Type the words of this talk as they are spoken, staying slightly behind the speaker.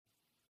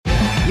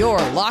Your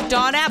Locked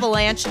On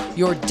Avalanche,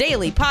 your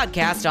daily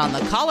podcast on the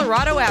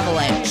Colorado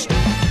Avalanche.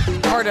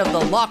 Part of the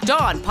Locked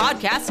On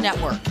Podcast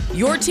Network,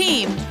 your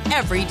team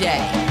every day.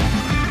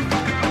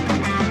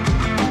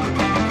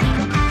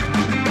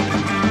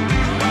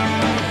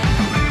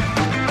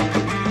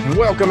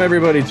 Welcome,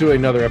 everybody, to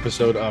another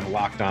episode of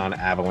Locked On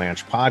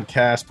Avalanche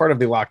podcast, part of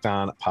the Locked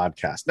On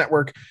Podcast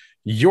Network,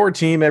 your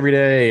team every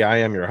day. I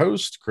am your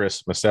host,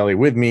 Chris Maselli.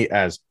 With me,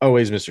 as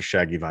always, Mr.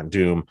 Shaggy Von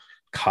Doom,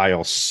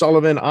 Kyle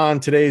Sullivan. On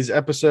today's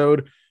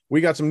episode, we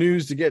got some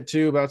news to get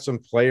to about some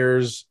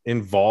players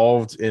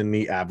involved in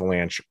the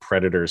Avalanche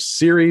Predators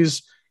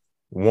series.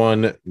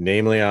 One,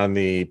 namely on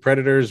the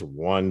Predators,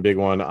 one big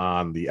one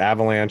on the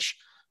Avalanche.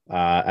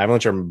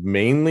 Avalanche are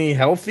mainly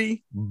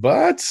healthy,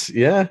 but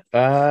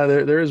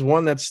there is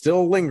one that's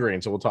still lingering.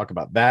 So we'll talk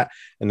about that.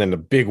 And then the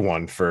big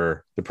one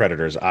for the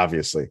Predators,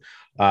 obviously.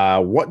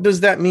 What does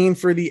that mean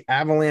for the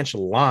Avalanche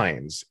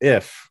lines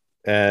if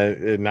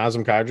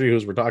Nazem Kadri,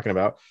 who we're talking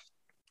about,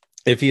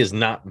 if he is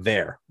not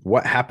there?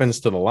 What happens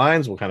to the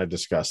lines? We'll kind of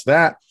discuss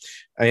that.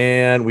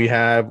 And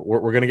we're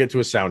going to get to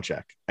a sound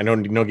check. I know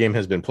no game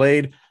has been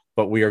played,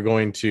 but we are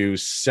going to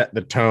set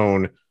the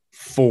tone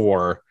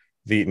for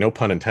the, no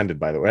pun intended,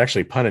 by the way,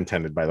 actually pun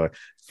intended, by the way,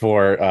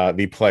 for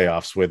the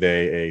playoffs with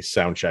a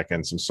sound check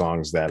and some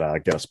songs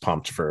that get us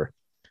pumped for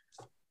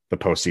the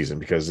postseason,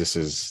 because this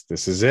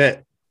is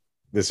it.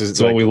 This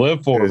is what we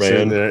live for,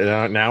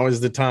 man. Now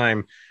is the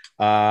time.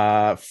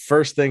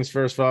 First things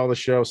first, follow the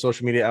show,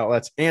 social media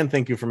outlets, and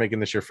thank you for making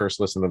this your first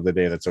listen of the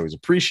day. That's always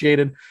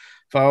appreciated.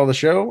 Follow the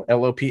show,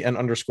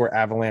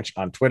 LOPN_Avalanche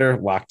on Twitter,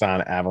 Locked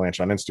On Avalanche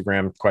on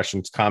Instagram.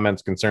 Questions,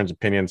 comments, concerns,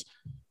 opinions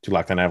to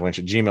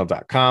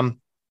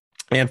lockedonavalanche@gmail.com.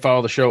 And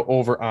follow the show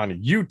over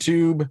on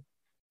YouTube.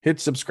 Hit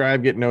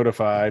subscribe, get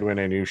notified when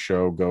a new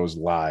show goes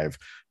live.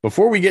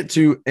 Before we get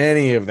to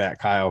any of that,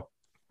 Kyle,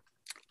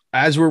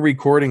 as we're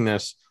recording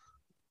this,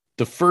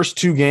 the first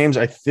two games,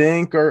 I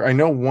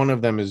know one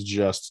of them is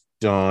just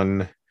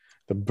done.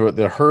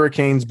 The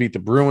Hurricanes beat the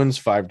Bruins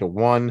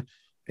 5-1,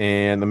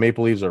 and the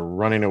Maple Leafs are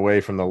running away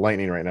from the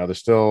Lightning right now. There's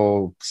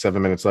still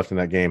 7 minutes left in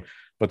that game,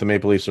 but the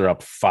Maple Leafs are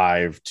up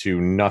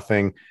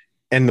 5-0,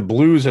 and the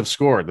Blues have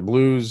scored. The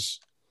Blues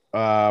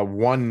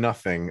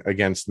 1-0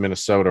 against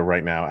Minnesota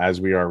right now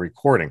as we are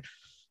recording.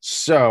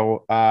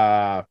 So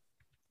like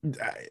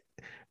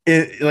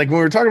when we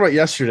were talking about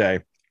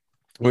yesterday,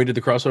 when we did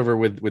the crossover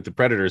with the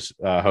Predators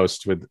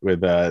host with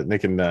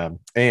Nick and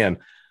Ann,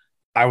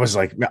 I was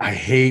like, I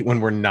hate when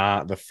we're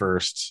not the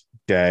first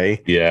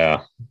day.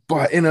 Yeah.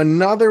 But in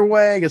another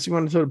way, I guess you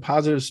want to put a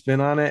positive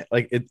spin on it.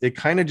 Like it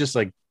kind of just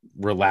like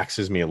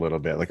relaxes me a little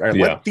bit. Like, all right,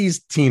 let these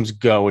teams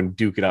go and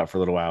duke it out for a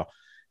little while.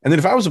 And then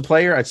if I was a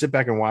player, I'd sit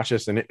back and watch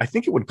this, and I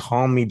think it would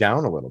calm me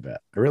down a little bit.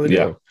 I really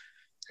do.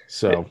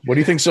 So what do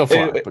you think so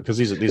far? Because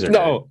these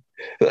are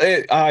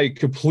I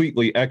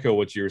completely echo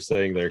what you were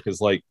saying there.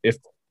 Because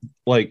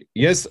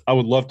yes, I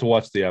would love to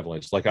watch the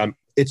Avalanche. Like, I'm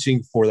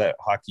itching for that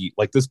hockey.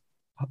 Like, this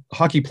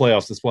hockey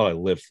playoffs is what I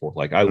live for.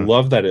 Like, I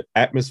love that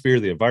atmosphere,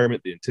 the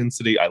environment, the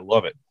intensity. I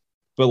love it.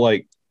 But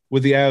like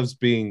with the Avs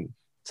being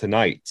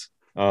tonight,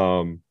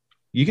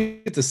 you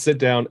get to sit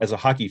down as a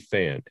hockey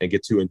fan and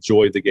get to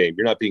enjoy the game.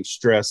 You're not being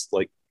stressed.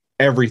 Like,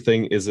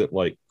 everything isn't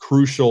like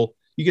crucial.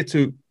 You get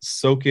to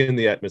soak in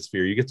the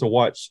atmosphere. You get to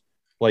watch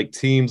like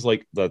teams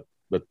like the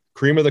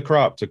cream of the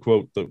crop, to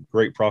quote the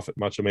great prophet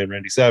Macho Man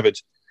Randy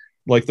Savage,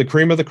 like the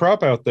cream of the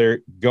crop out there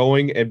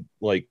going and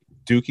like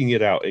duking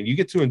it out. And you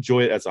get to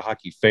enjoy it as a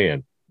hockey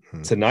fan.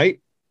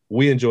 Tonight,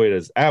 we enjoy it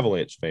as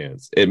Avalanche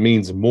fans. It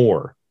means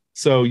more.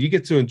 So you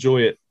get to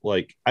enjoy it.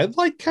 Like, I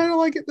kind of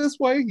like it this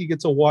way. You get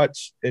to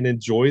watch and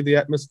enjoy the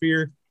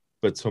atmosphere,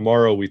 but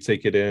tomorrow we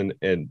take it in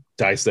and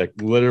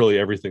dissect literally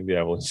everything the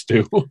Avalanche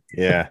do.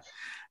 Yeah.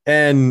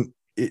 And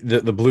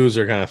the Blues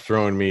are kind of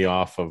throwing me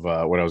off of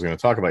what I was going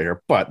to talk about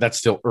here, but that's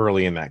still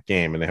early in that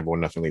game and they have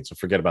 1-0 lead. So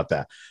forget about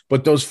that.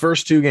 But those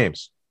first two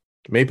games,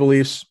 Maple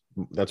Leafs,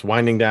 that's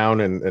winding down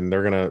and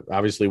they're going to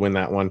obviously win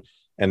that one.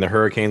 And the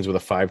Hurricanes with a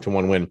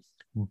 5-1 win,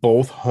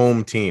 both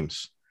home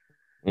teams.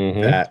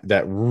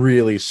 That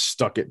really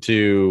stuck it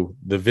to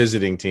the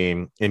visiting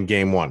team in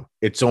game one.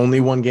 It's only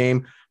one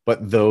game,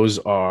 but those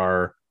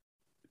are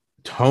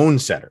tone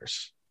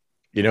setters.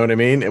 You know what I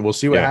mean? And we'll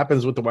see what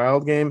happens with the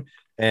Wild game.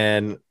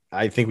 And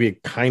I think we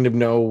kind of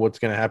know what's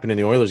going to happen in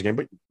the Oilers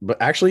game,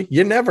 but actually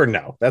you never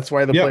know. That's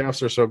why the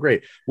playoffs are so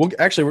great. We're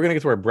going to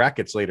get to our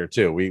brackets later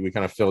too. We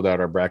kind of filled out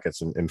our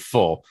brackets in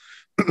full.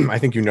 I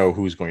think you know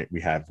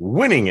we have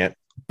winning it,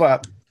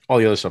 but all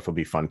the other stuff will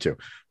be fun too.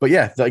 But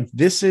yeah, like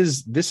this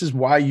is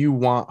why you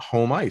want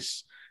home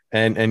ice,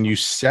 and you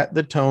set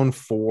the tone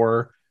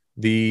for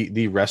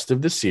the rest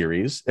of the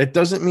series. It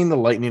doesn't mean the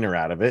Lightning are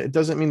out of it. It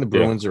doesn't mean the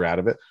Bruins are out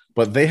of it,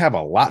 but they have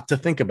a lot to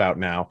think about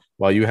now,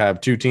 while you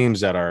have two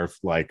teams that are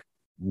like,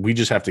 we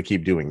just have to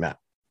keep doing that.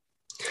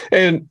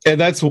 And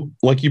that's,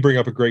 like, you bring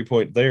up a great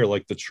point there,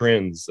 like the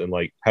trends and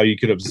like how you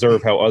can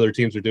observe how other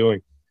teams are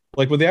doing.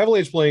 Like with the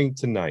Avalanche playing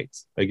tonight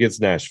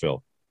against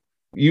Nashville,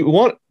 you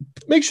want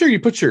make sure you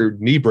put your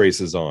knee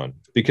braces on,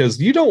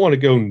 because you don't want to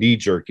go knee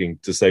jerking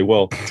to say,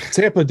 well,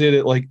 Tampa did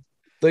it. Like,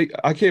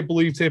 I can't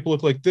believe Tampa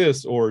looked like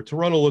this, or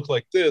Toronto looked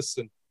like this,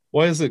 and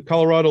why is it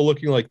Colorado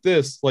looking like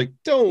this? Like,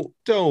 don't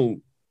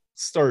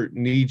start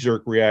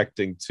knee-jerk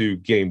reacting to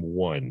game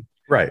one.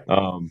 Right.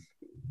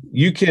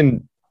 You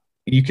can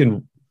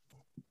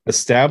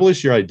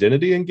establish your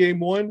identity in game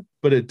one,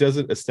 but it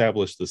doesn't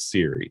establish the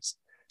series.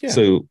 Yeah.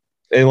 So,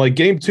 and like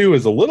game two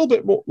is a little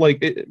bit more like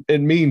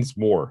it means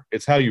more.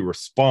 It's how you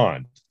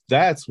respond.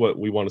 That's what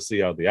we want to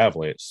see out of the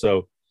Avalanche.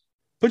 So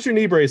put your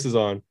knee braces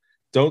on.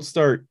 Don't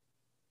start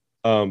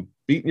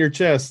beating your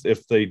chest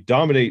if they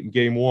dominate in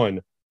game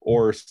one,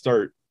 or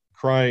start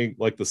crying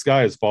like the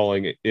sky is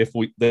falling if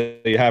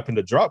they happen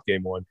to drop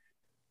game one.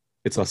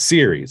 It's a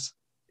series.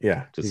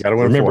 Yeah, just you got to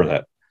win. Remember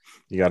that.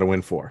 You got to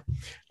win 4.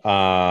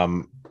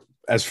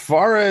 As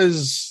far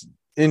as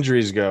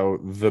injuries go,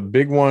 the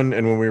big one,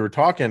 and when we were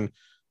talking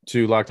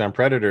to Locked On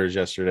Predators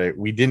yesterday,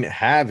 we didn't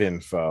have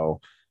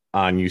info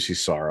on UC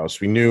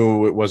Saros. We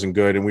knew it wasn't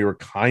good, and we were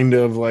kind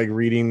of like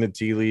reading the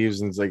tea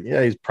leaves, and it's like,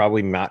 yeah, he's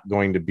probably not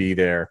going to be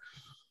there,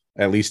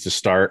 at least to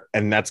start.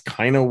 And that's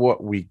kind of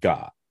what we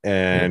got.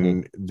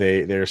 And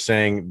they're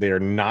saying they're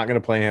not going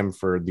to play him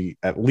for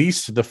at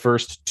least the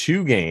first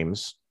 2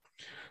 games.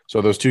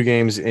 So those 2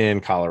 games in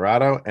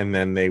Colorado, and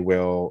then they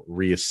will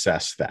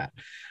reassess that.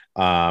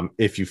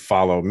 If you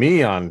follow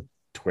me on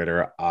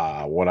Twitter,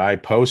 what I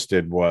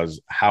posted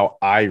was how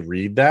I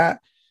read that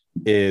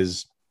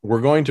is we're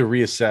going to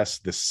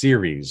reassess the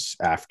series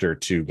after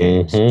 2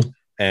 games.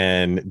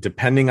 And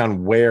depending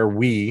on where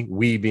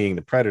we being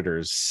the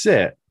Predators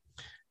sit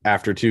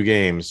after 2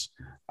 games,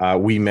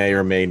 we may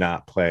or may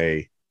not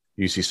play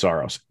UC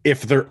Saros.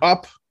 If they're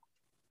up,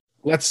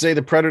 let's say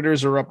the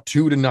Predators are up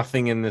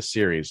 2-0 in this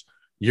series,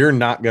 you're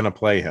not going to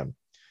play him.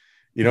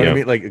 You know what I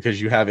mean? Like,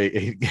 because you have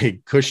a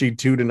cushy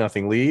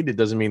 2-0 lead, it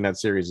doesn't mean that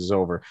series is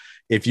over.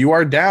 If you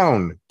are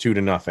down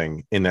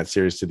 2-0 in that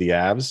series to the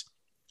Avs,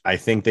 I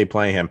think they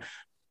play him.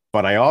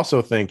 But I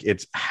also think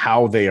it's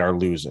how they are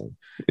losing.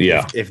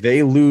 Yeah. If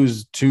they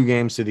lose 2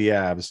 games to the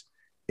Avs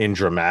in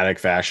dramatic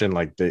fashion,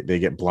 like they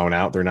get blown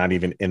out, they're not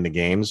even in the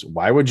games,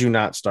 why would you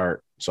not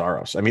start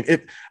Saros? I mean,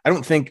 I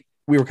don't think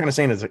we were kind of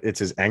saying it's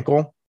his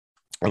ankle,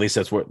 or at least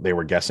that's what they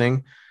were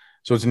guessing.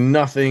 So it's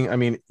nothing. I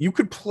mean, you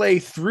could play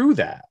through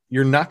that.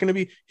 He's not going to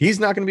be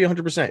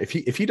 100%.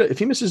 If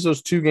he misses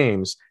those 2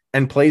 games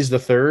and plays the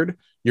third,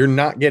 you're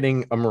not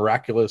getting a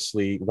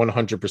miraculously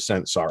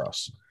 100%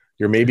 Saros.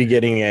 You're maybe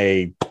getting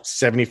a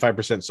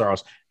 75%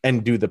 Saros.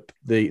 And do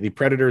the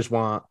Predators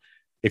want,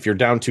 if you're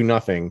down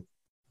 2-0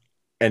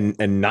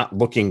 and not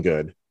looking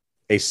good,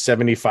 a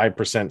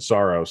 75%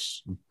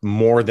 Saros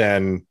more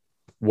than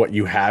what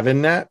you have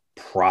in that?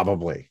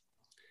 Probably.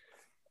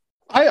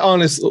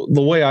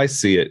 The way I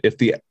see it, if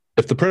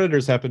the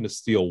Predators happen to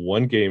steal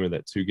 1 game in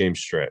that 2-game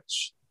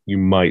stretch, you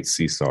might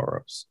see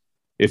Saros.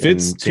 If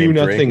it's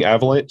 2-0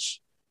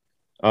 Avalanche,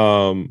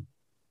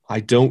 I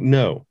don't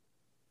know.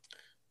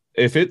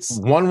 If it's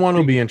 1-1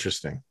 will be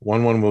interesting.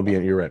 1-1 will be,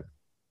 you're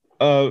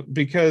right.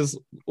 Because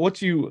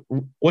what you're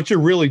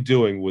really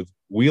doing with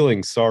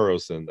wheeling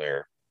Saros in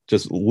there,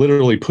 just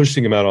literally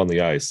pushing him out on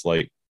the ice,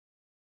 like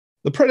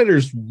the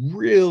Predators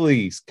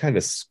really kind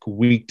of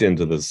squeaked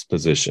into this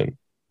position.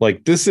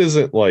 Like, this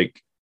isn't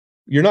like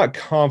you're not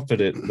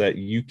confident that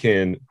you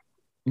can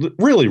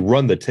really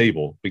run the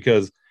table,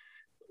 because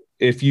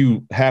if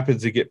you happen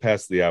to get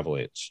past the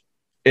Avalanche,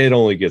 it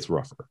only gets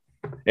rougher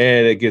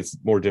and it gets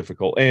more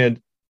difficult.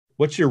 And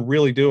what you're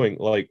really doing,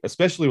 like,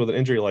 especially with an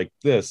injury like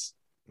this,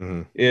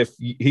 if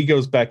he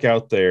goes back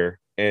out there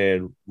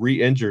and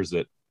re-injures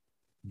it,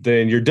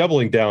 then you're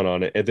doubling down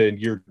on it, and then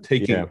you're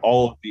taking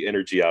all of the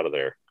energy out of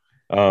there.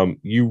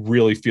 You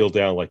really feel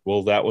down, like,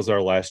 well, that was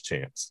our last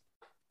chance.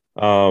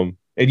 And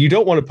you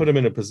don't want to put him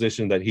in a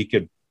position that he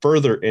could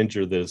further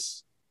injure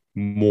this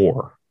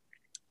more,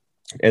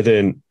 and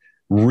then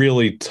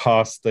really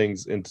toss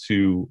things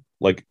into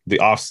like the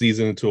off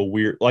season into a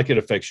weird, like, it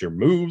affects your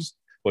moves,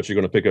 what you're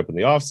going to pick up in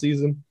the off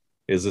season.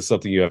 Is this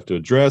something you have to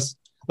address?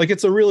 Like,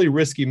 it's a really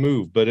risky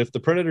move, but if the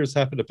Predators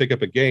happen to pick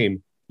up a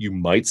game, you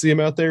might see him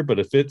out there. But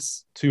if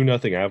it's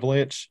 2-0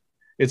 Avalanche,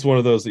 it's one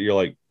of those that you're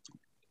like,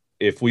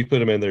 if we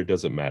put him in there, it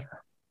doesn't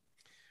matter.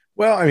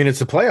 Well, I mean, it's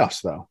the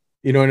playoffs though.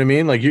 You know what I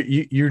mean? Like,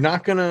 you're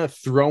not going to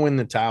throw in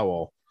the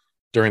towel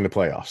during the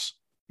playoffs.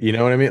 You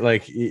know what I mean?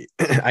 Like,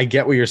 I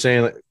get what you're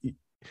saying. Like,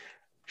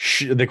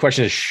 the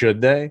question is,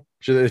 should they?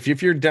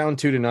 If you're down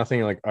 2-0,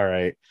 you're like, all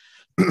right,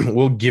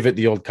 we'll give it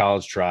the old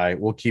college try.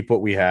 We'll keep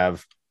what we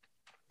have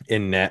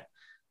in net,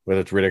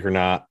 whether it's Riddick or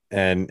not,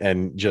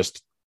 and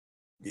just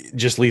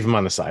leave him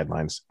on the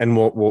sidelines. And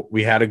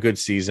we had a good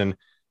season.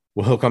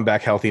 Well, he'll come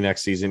back healthy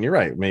next season. You're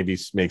right. Maybe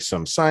make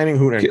some signing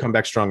and come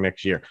back strong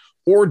next year.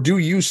 Or do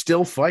you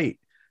still fight?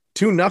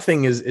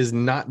 2-0 is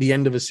not the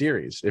end of a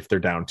series if they're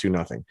down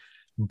 2-0,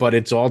 but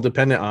it's all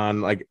dependent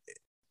on, like,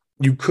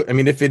 you could. I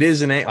mean, if it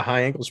is a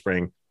high ankle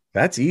sprain,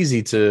 that's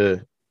easy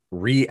to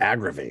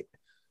re-aggravate.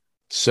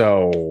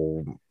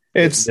 So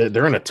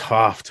they're in a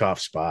tough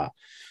spot.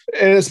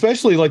 And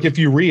especially, like, if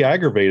you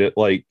re-aggravate it,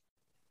 like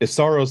if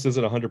Saros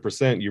isn't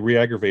 100%, you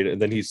re-aggravate it,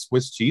 and then he's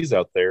Swiss cheese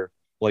out there,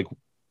 like,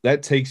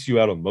 that takes you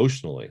out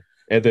emotionally.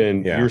 and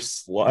then Yeah. you're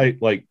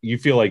like you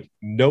feel like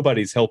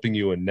nobody's helping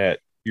you in net.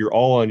 You're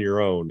all on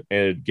your own,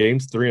 and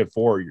games 3 and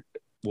 4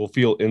 will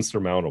feel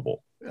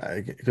insurmountable.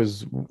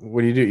 Because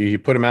what do? You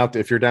put him out there.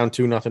 If you're down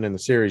 2-0 in the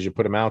series, you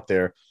put him out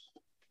there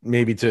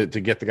maybe to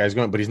get the guys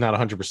going, but he's not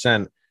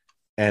 100%,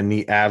 and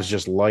the Avs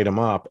just light him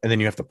up, and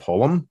then you have to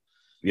pull him.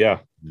 Yeah,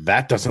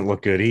 that doesn't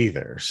look good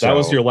either. So that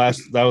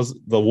was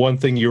the one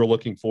thing you were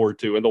looking forward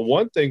to, and the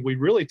one thing we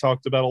really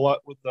talked about a lot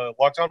with the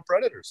Locked On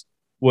Predators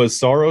was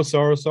Saros,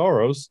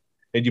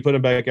 and you put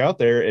him back out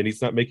there, and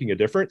he's not making a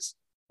difference.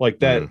 Like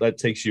that, that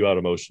takes you out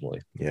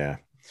emotionally. Yeah.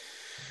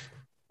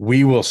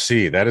 We will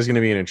see. That is going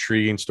to be an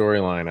intriguing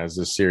storyline as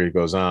this series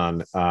goes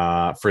on.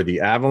 For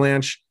the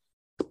Avalanche,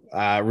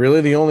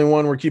 really the only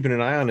one we're keeping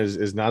an eye on is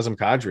Nazem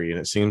Kadri, and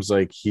it seems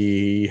like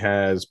he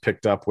has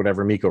picked up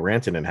whatever Mikko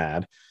Rantanen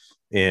had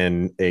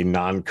in a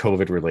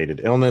non-COVID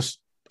related illness.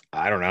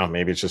 I don't know.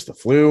 Maybe it's just the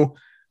flu.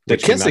 The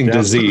kissing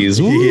disease.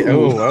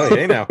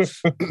 Hey now.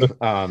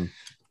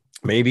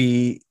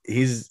 Maybe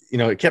he's,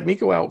 it kept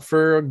Mikko out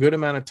for a good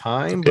amount of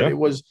time, but it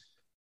was,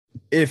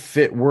 if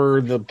it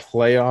were the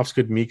playoffs,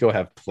 could Mikko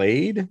have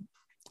played?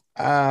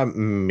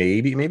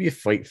 Maybe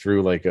fight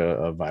through like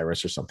a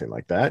virus or something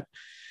like that.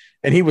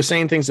 And he was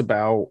saying things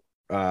about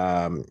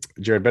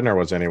Jared Bednar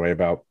was anyway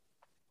about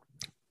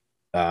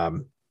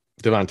Devon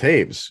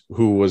Taves,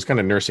 who was kind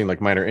of nursing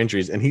like minor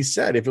injuries. And he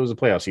said if it was the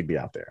playoffs, he'd be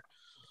out there.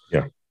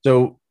 Yeah.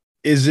 So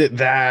is it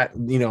that,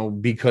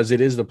 because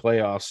it is the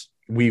playoffs,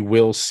 we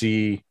will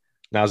see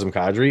Nazem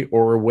Kadri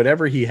or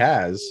whatever he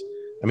has?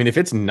 I mean, if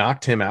it's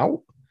knocked him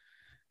out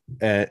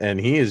and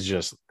he is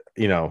just,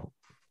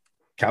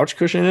 couch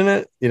cushioning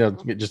it,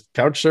 just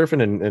couch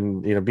surfing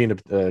and being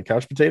a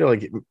couch potato,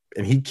 like,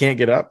 and he can't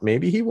get up,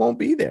 maybe he won't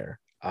be there.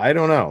 I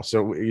don't know.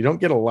 So you don't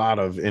get a lot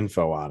of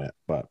info on it,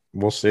 but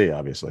we'll see,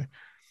 obviously.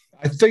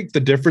 I think the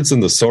difference in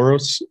the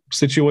Saros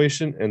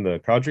situation and the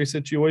Kadri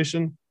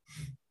situation,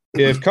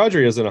 if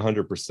Kadri isn't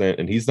 100%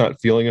 and he's not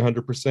feeling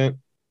 100%,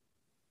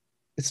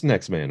 it's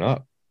next man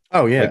up.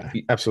 Oh yeah,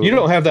 like, absolutely. You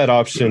don't have that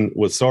option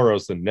with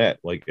Saros and net.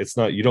 Like it's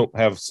not, you don't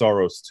have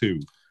Saros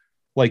too.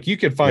 Like you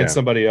could find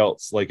somebody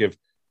else. Like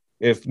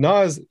if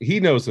Nas,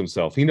 he knows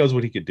himself, he knows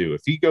what he could do.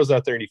 If he goes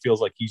out there and he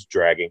feels like he's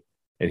dragging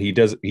and he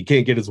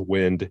can't get his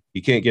wind,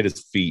 he can't get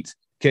his feet,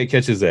 can't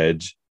catch his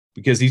edge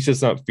because he's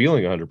just not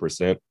feeling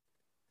 100%.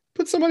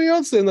 Put somebody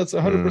else in that's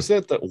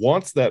 100% that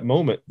wants that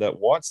moment, that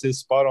wants his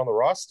spot on the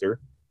roster,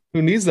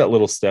 who needs that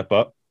little step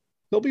up.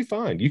 He'll be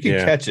fine. You can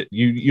catch it.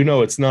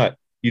 It's not,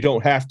 you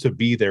don't have to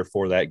be there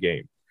for that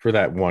game. For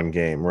that one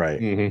game, right?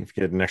 Mm-hmm. You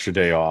get an extra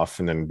day off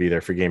and then be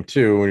there for game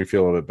 2 when you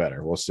feel a little bit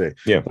better. We'll see.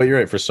 Yeah. But you're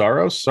right. For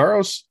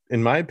Saros,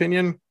 in my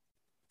opinion,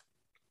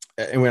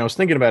 and when I was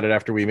thinking about it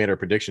after we made our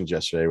predictions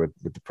yesterday with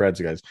the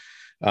Preds guys,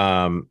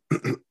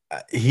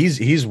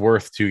 he's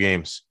worth 2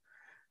 games.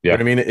 Yeah.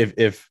 But I mean,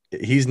 if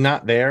he's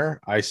not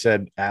there, I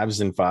said Avs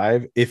in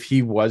 5. If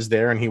he was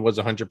there and he was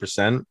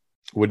 100%,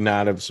 would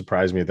not have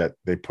surprised me that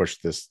they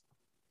pushed this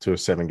to a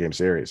 7-game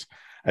series.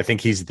 I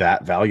think he's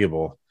that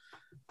valuable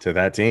to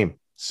that team.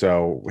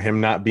 So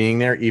him not being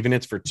there, even if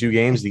it's for 2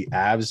 games, the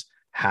Avs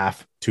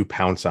have to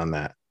pounce on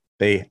that.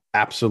 They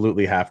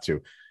absolutely have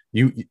to.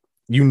 You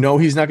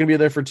he's not going to be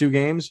there for 2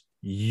 games.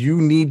 You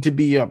need to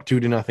be up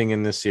 2-0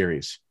 in this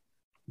series.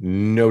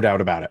 No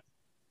doubt about it.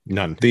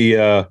 None.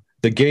 The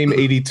game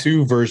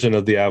 82 version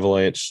of the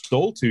Avalanche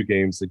stole 2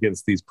 games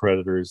against these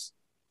Predators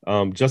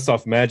just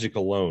off magic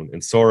alone.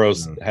 And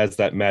Saros has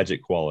that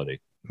magic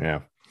quality.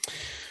 Yeah.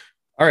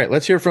 All right,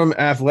 let's hear from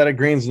Athletic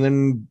Greens. And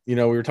then, we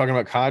were talking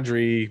about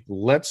Kadri.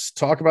 Let's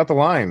talk about the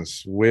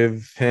lines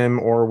with him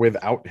or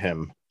without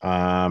him.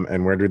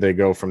 And where do they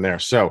go from there?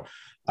 So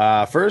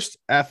first,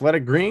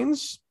 Athletic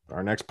Greens,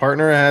 our next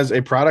partner, has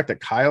a product that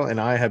Kyle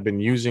and I have been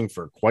using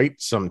for quite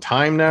some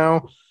time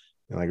now.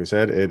 And like I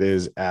said, it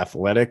is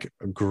Athletic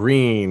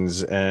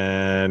Greens.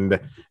 And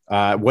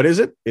what is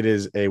it? It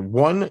is a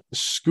 1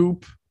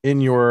 scoop in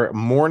your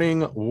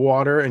morning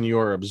water, and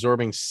you're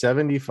absorbing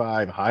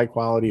 75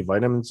 high-quality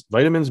vitamins,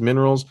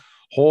 minerals,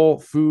 whole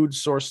food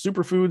source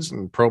superfoods,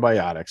 and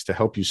probiotics to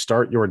help you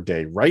start your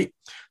day right.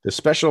 The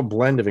special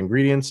blend of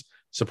ingredients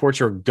supports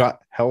your gut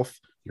health,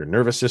 your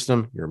nervous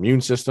system, your immune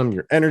system,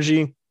 your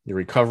energy, your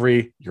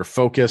recovery, your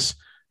focus,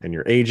 and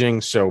your aging.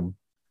 So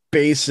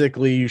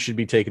basically, you should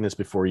be taking this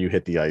before you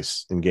hit the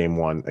ice in game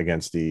 1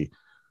 against the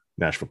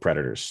Nashville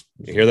Predators.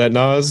 You hear that,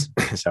 Nas?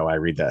 That's how I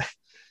read that.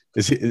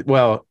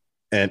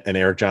 And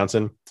Eric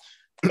Johnson.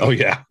 Oh,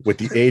 yeah. With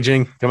the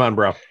aging. Come on,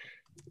 bro.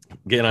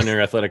 Get on your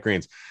Athletic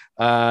Greens.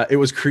 It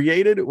was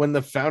created when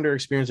the founder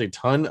experienced a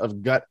ton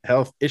of gut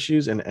health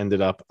issues and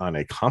ended up on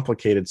a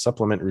complicated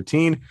supplement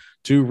routine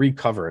to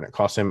recover. And it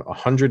cost him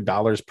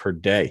 $100 per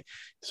day.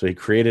 So he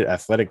created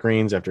Athletic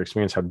Greens after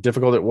experiencing how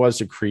difficult it was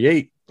to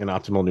create an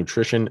optimal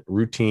nutrition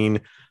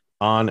routine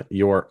on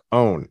your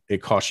own.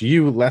 It costs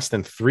you less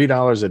than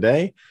 $3 a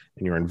day,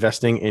 and you're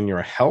investing in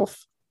your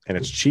health. And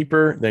it's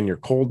cheaper than your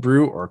cold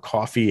brew or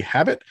coffee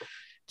habit.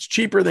 It's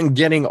cheaper than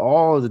getting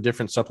all of the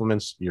different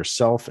supplements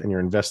yourself, and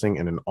you're investing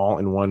in an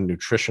all-in-one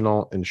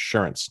nutritional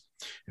insurance.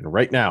 And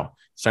right now,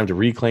 it's time to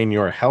reclaim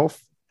your health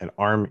and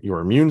arm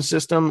your immune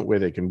system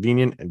with a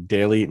convenient and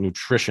daily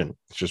nutrition.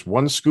 It's just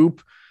one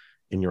scoop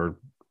in your,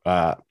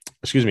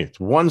 it's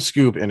one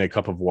scoop in a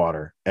cup of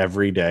water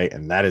every day,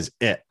 and that is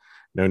it.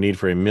 No need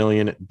for a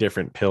million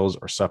different pills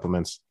or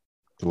supplements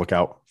to look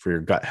out for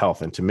your gut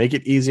health. And to make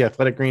it easy,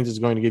 Athletic Greens is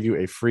going to give you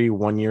a free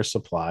 1-year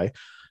supply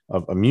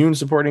of immune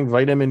supporting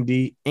vitamin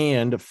D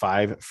and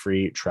 5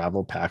 free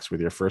travel packs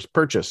with your first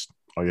purchase.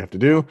 All you have to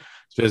do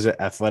is visit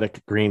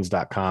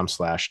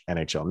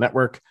athleticgreens.com/NHL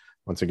network.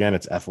 Once again,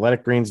 it's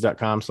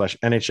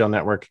athleticgreens.com/NHL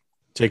network.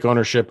 Take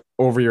ownership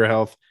over your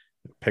health.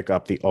 Pick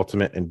up the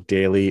ultimate and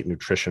daily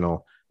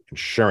nutritional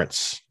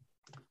insurance.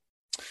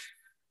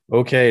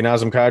 Okay,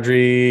 Nazem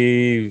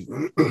Kadri,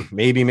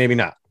 maybe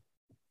not.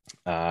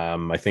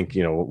 I think,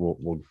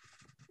 we'll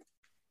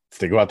if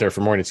they go out there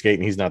for morning skate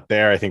and he's not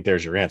there, I think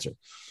there's your answer.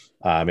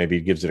 Maybe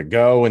he gives it a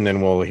go, and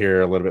then we'll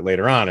hear a little bit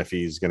later on if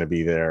he's going to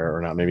be there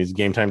or not. Maybe it's a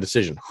game time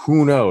decision.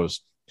 Who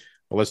knows?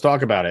 Well, let's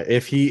talk about it.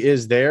 If he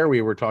is there,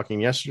 we were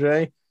talking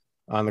yesterday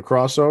on the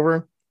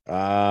crossover.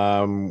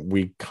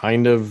 We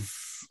kind of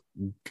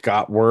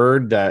got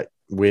word that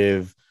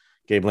with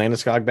Gabe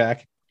Landeskog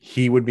back,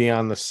 he would be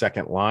on the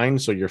second line.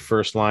 So your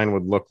first line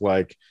would look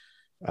like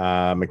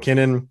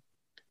McKinnon,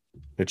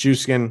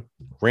 Nichushkin,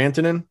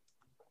 Rantanen.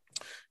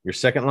 Your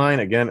second line,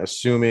 again,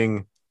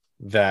 assuming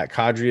that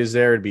Kadri is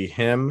there, it'd be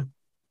him,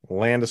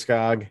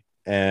 Landeskog,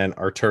 and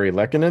Arturi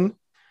Lehkonen.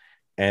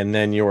 And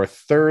then your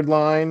third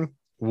line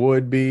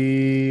would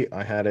be,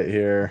 I had it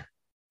here.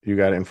 You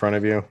got it in front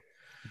of you.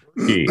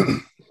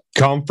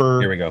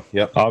 Comfer. Here we go.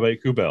 Yep.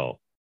 Abe-Kubel.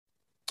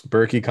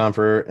 Berkey,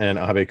 Comfer, and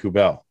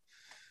Abe-Kubel.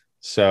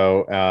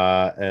 So,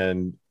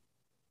 and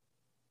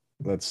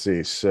let's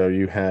see. So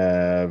you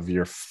have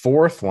your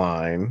fourth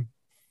line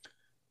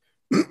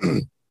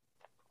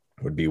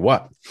would be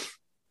what?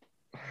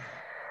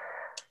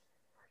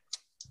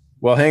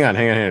 Well, hang on.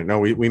 No,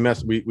 we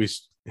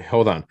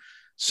hold on.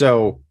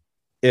 So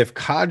if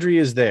Kadri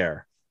is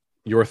there,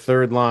 your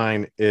third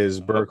line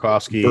is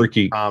Burakovsky,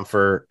 Berkey,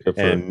 Comfer,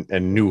 and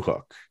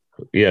Newhook.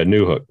 Yeah,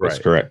 Newhook. That's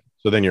Right. correct.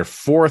 So then your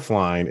fourth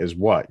line is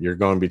what? You're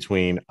going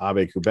between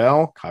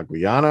Abe-Kubel,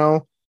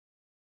 Cogliano,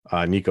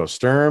 Nico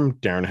Sturm,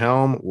 Darren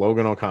Helm,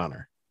 Logan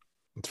O'Connor.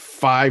 It's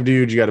 5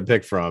 dudes you got to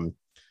pick from.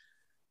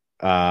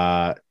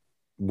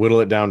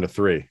 Whittle it down to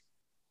 3.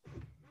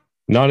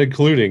 Not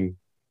including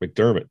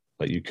McDermott.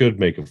 Like you could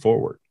make him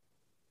forward.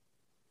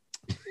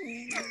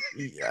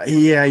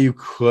 Yeah, you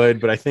could,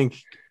 but I think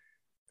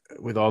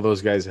with all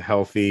those guys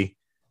healthy,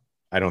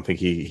 I don't think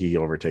he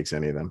overtakes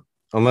any of them.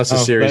 Unless the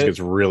series gets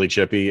really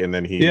chippy and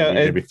then he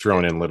could be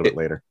thrown in a little bit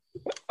later.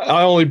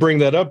 I only bring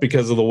that up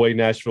because of the way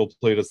Nashville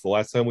played us the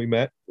last time we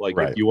met. Like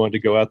Right. if you wanted to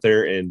go out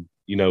there and,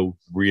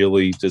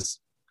 really just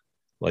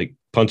like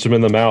punch them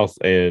in the mouth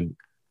and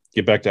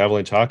get back to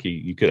Avalanche hockey,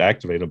 you could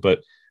activate them.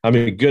 But I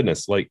mean,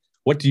 goodness, like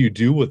what do you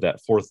do with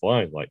that fourth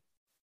line? Like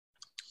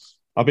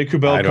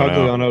Abe-Kubel,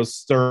 Cogliano,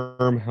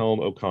 Sturm, Helm,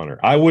 O'Connor.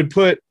 I would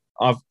put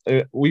off.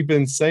 We've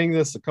been saying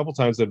this a couple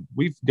times and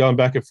we've gone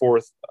back and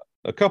forth.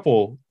 A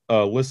couple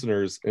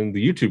listeners in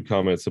the YouTube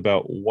comments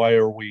about why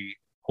are we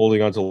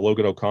holding on to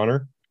Logan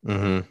O'Connor?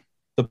 Mm-hmm.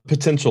 The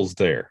potential's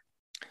there.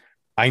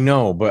 I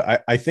know,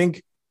 but I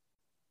think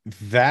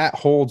that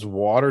holds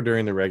water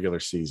during the regular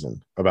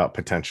season about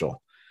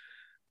potential.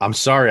 I'm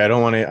sorry, I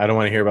don't want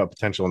to hear about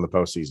potential in the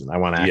postseason. I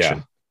want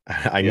action.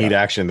 Yeah. I need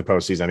action in the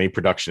postseason. I need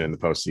production in the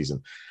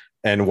postseason.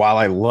 And while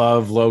I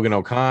love Logan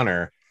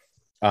O'Connor,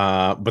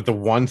 but the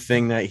one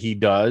thing that he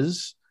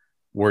does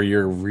where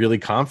you're really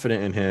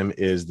confident in him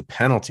is the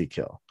penalty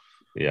kill.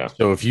 Yeah.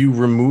 So if you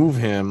remove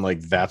him,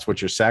 like that's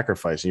what you're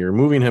sacrificing. You're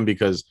removing him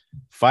because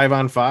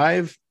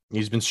 5-on-5,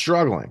 he's been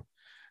struggling.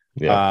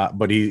 Yeah.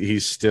 But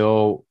he's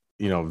still,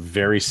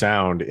 very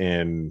sound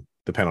in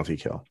the penalty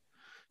kill.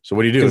 So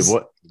what do you do?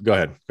 Go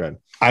ahead.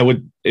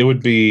 It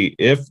would be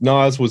if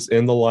Nas was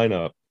in the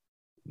lineup,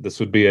 this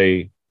would be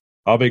a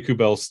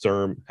Abe-Kubel,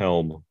 Sturm,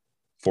 Helm,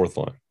 fourth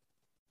line.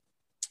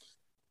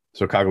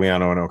 So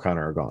Cogliano and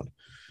O'Connor are gone.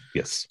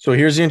 Yes. So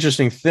here's the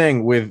interesting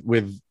thing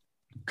with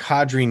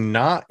Kadri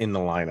not in the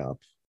lineup.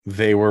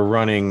 They were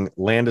running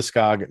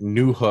Landeskog,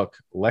 Newhook,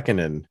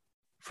 Lehkonen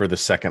for the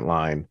second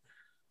line,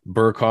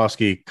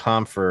 Burakovsky,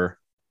 Comfer,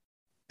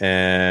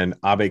 and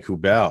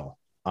Abe-Kubel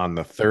on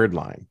the third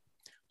line.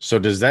 So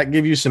does that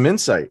give you some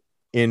insight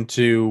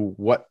into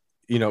what,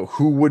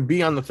 who would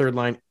be on the third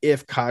line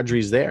if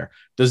Kadri's there?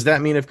 Does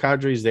that mean if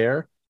Kadri's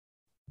there,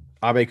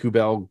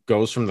 Abe-Kubel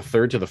goes from the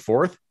third to the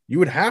fourth? You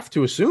would have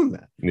to assume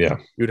that. Yeah.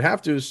 You'd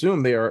have to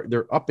assume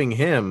they're upping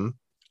him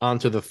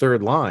onto the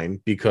third line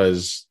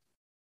because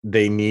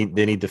they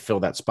need to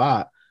fill that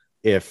spot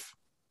if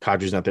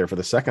Kadri's not there for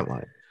the second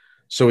line.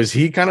 So is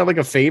he kind of like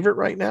a favorite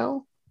right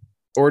now?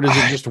 Or does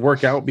it just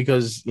work out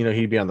because,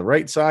 he'd be on the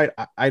right side?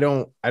 I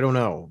don't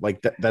know.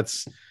 Like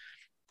that's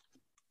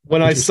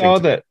when I saw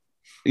that.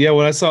 Yeah.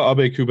 When I saw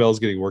Abe-Kubel's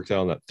getting worked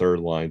out on that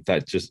third line,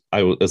 that just,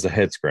 I was a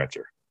head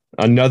scratcher.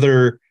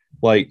 Another,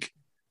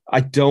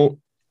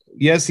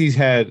 yes, he's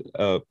had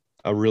a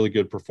really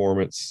good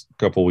performance a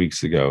couple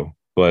weeks ago,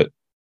 but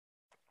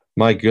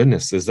my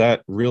goodness, is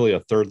that really a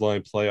third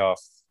line playoff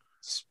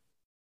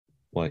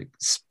like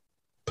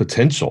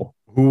potential.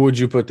 Who would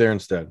you put there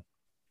instead?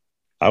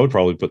 I would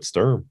probably put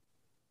Sturm.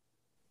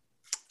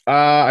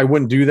 I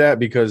wouldn't do that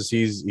because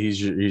he's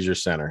your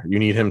center. You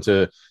need him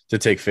to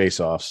take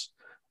faceoffs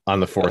on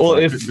the fourth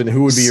line. But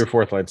who would be your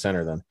fourth line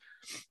center then?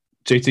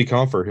 JT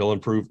Compher. He'll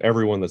improve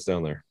everyone that's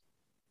down there.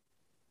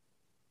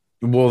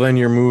 Well, then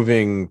you're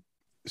moving.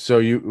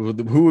 So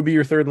who would be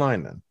your third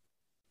line then?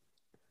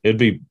 It'd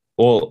be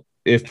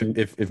if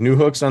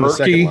Newhook's on the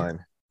second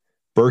line,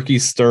 Berkey,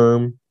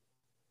 Sturm.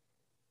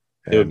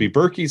 It would be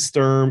Berkey,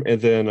 Sturm,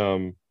 and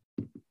then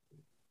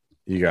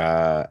you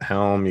got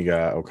Helm, you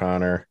got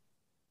O'Connor,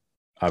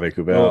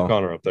 Abe-Kubel.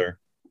 O'Connor up there.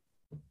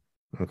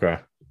 Okay.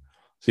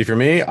 See, for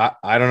me,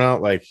 I don't know,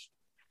 like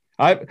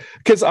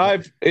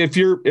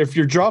if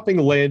you're dropping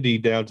Landy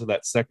down to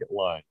that second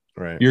line,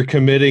 right, you're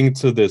committing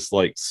to this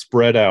like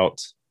spread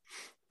out.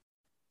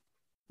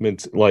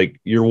 Like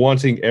you're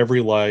wanting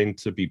every line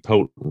to be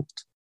potent.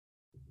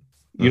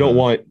 You don't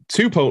want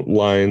two potent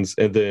lines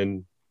and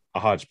then a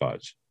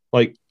hodgepodge.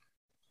 Like,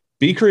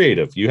 be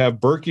creative. You have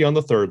Berkey on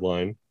the third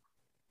line.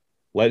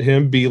 Let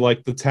him be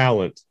like the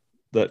talent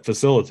that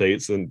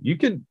facilitates, and you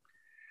can.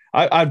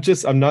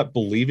 I'm not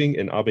believing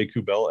in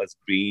Abe-Kubel as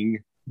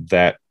being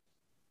that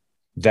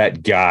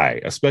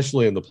guy,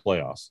 especially in the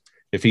playoffs.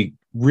 If he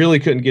really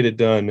couldn't get it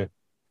done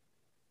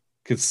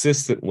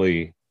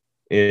consistently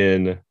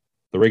in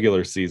the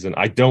regular season,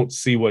 I don't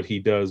see what he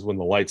does when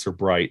the lights are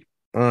bright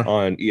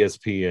on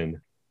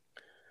ESPN.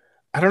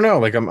 I don't know.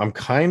 Like I'm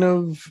kind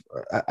of.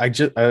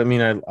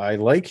 I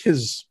like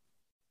his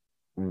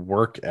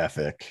work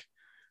ethic.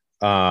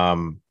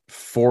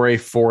 For a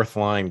fourth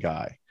line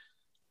guy.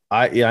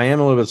 I am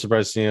a little bit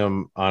surprised to see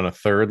him on a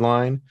third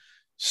line.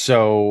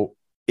 So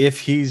if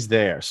he's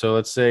there, so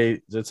let's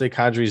say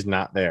Kadri's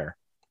not there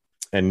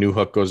and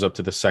Newhook goes up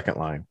to the second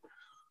line.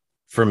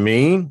 For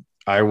me,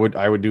 I would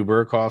do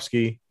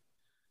Burakovsky,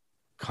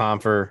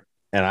 Compher,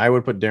 and I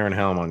would put Darren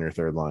Helm on your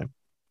third line.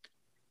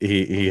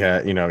 He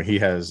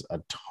has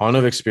a ton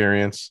of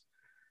experience.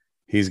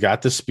 He's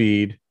got the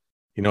speed.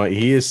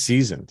 He is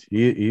seasoned.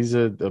 He's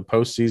a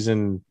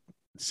postseason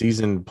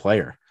seasoned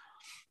player.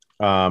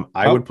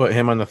 I would put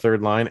him on the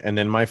third line, and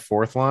then my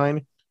fourth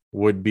line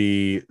would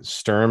be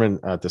Sturm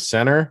at the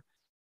center,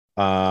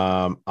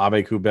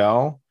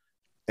 Abe-Kubel,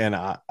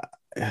 and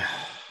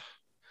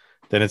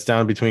then it's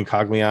down between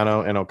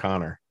Cogliano and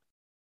O'Connor.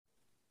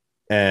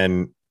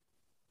 And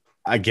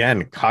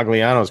again,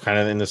 Cogliano is kind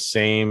of in the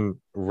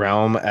same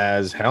realm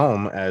as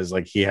Helm, as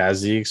like he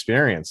has the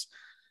experience.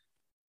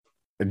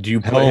 Do you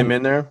put him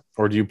in there,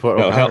 or do you put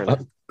O'Connor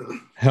in there?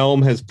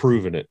 Helm has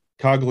proven it.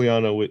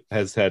 Cogliano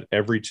has had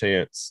every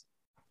chance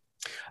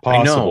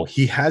possible. I know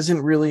he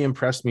hasn't really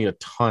impressed me a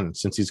ton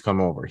since he's come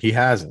over. He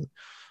hasn't,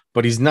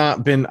 but he's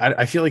not been.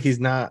 I feel like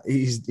he's not.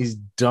 He's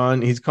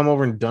done. He's come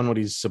over and done what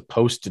he's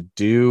supposed to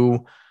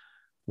do,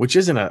 which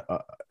isn't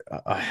a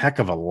heck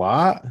of a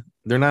lot.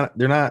 They're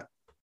not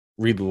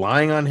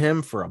relying on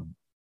him for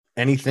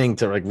anything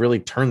to like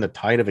really turn the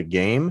tide of a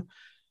game.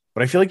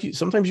 But I feel like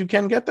sometimes you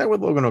can get that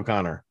with Logan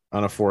O'Connor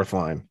on a fourth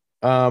line.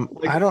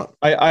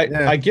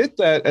 I get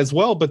that as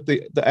well, but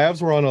the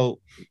Avs were on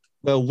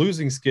a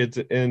losing skid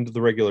to end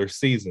the regular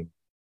season.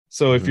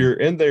 So if you're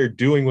in there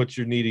doing what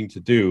you're needing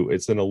to do,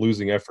 it's in a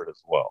losing effort as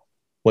well.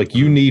 Like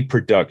you need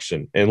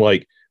production. And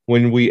like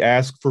when we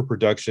ask for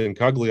production,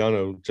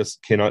 Cogliano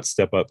just cannot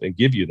step up and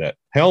give you that.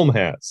 Helm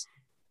has.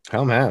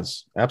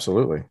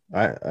 Absolutely.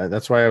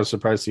 That's why I was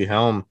surprised to see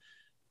Helm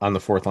on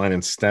the fourth line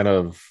instead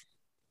of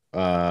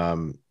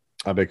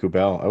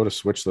Abe-Kubel. I would have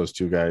switched those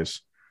two guys.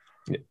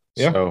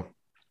 Yeah. So,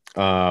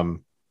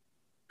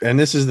 and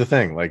this is the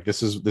thing. Like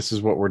this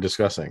is what we're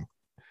discussing,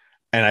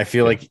 and I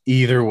feel like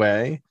either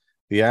way,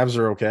 the Avs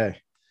are okay.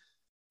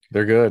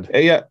 They're good.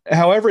 Yeah.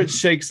 However it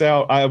shakes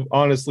out, I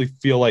honestly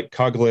feel like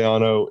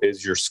Cogliano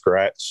is your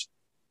scratch.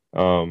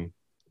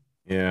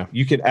 Yeah,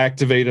 you can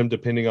activate him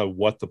depending on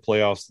what the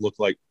playoffs look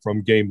like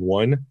from game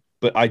one,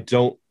 but I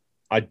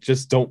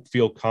just don't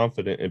feel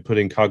confident in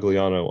putting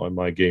Cogliano on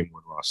my game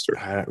one roster.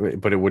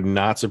 But it would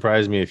not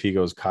surprise me if he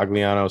goes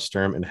Cogliano,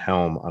 Sturm, and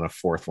Helm on a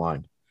fourth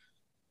line.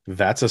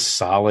 That's a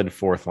solid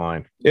fourth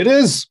line. It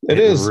is. It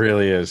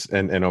really is.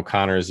 And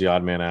O'Connor is the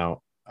odd man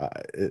out.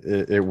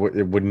 It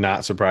would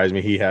not surprise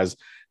me.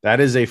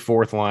 That is a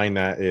fourth line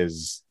that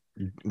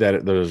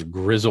those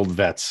grizzled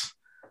vets.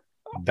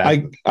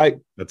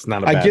 That's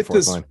not a bad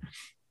fourth line.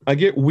 I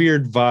get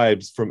weird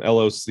vibes from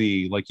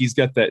LOC. Like he's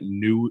got that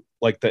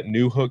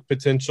Newhook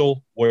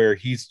potential where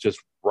he's just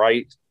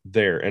right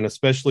there. And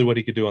especially what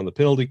he could do on the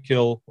penalty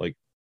kill, like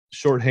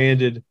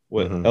shorthanded,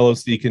 what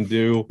LOC can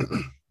do.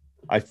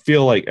 I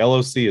feel like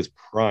LOC is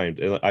primed.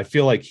 And I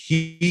feel like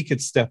he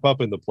could step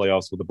up in the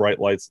playoffs with the bright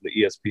lights and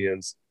the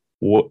ESPNs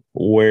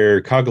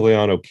where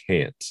Cogliano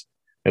can't.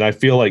 And I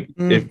feel like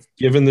if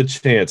given the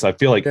chance, I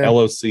feel like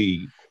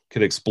LOC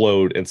could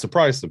explode and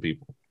surprise some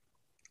people.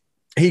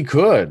 He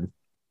could,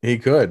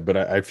 but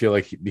I feel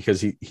like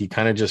because he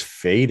kind of just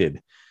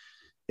faded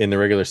in the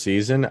regular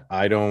season.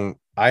 I want.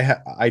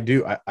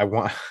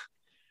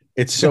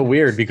 It's so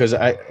weird because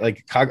I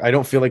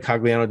don't feel like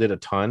Cogliano did a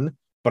ton,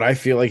 but I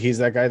feel like he's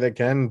that guy that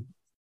can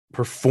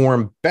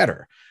perform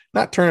better,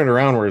 not turn it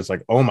around where it's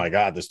like, oh my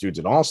God, this dude's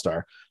an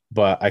all-star.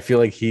 But I feel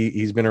like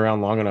he's been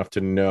around long enough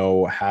to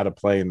know how to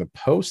play in the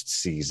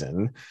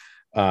postseason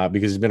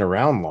because he's been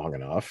around long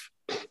enough,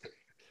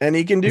 and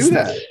he can do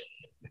that.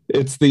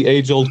 It's the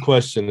age-old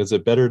question: is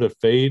it better to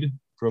fade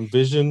from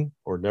vision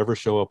or never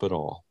show up at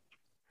all?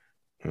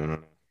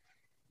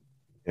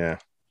 Yeah,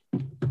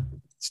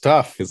 it's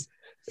tough. It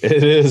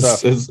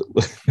is.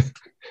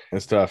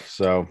 It's tough.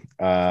 So,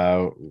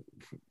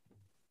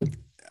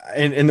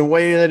 and the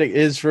way that it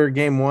is for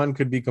game one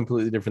could be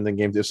completely different than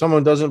game two. If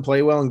someone doesn't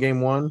play well in game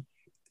one,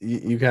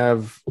 you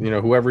have,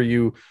 whoever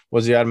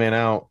was the odd man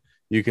out,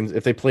 you can,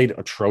 if they played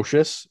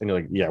atrocious and you're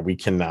like, yeah, we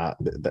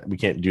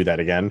can't do that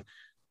again.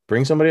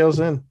 Bring somebody else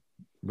in.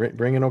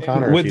 Bring in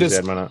O'Connor with this,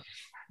 and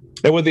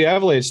with the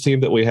Avalanche team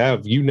that we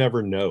have, you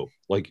never know.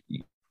 Like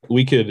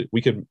we could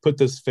put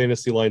this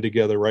fantasy line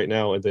together right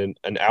now, and then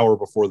an hour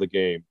before the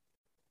game,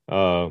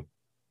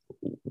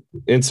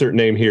 insert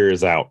name here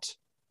is out.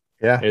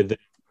 Yeah, and then,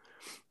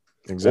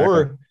 exactly.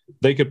 Or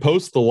they could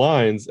post the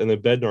lines and then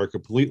Bednar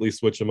completely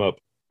switch them up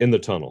in the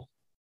tunnel.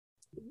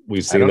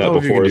 We've seen that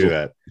before. Do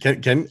that?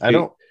 Can I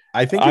don't?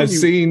 I think I've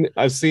seen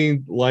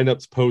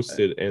lineups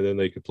posted and then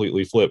they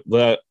completely flip.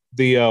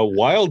 The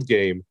Wild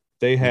game,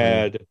 they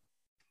had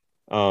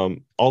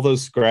all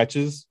those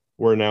scratches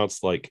were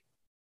announced. Like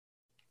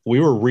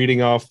we were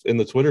reading off in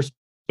the Twitter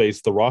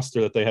space the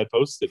roster that they had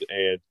posted,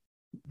 and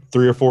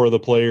 3 or 4 of the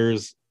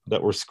players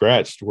that were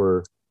scratched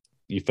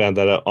you found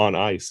that out on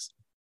ice.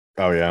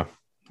 Oh yeah,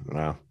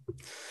 wow.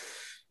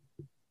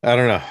 I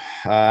don't know.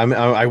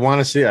 I want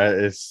to see.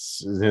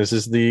 This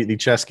is the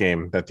chess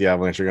game that the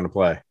Avalanche are going to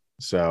play.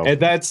 So,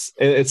 and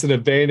it's an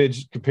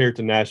advantage compared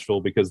to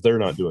Nashville because they're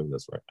not doing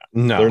this right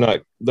now. No,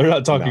 they're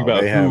not talking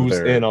about who's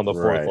in on the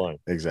fourth line.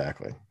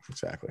 Exactly.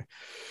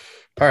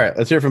 All right,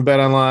 let's hear from Bet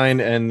Online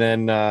and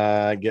then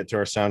get to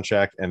our sound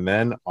check and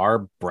then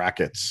our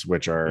brackets,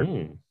 which are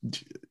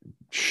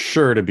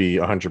sure to be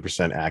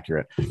 100%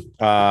 accurate.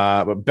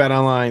 But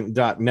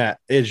betonline.net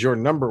is your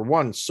number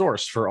one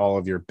source for all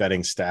of your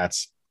betting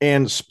stats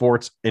and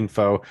sports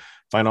info.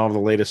 Find all of the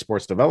latest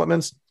sports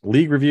developments,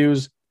 league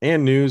reviews,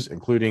 and news,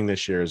 including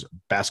this year's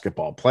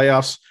basketball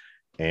playoffs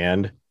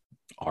and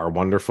our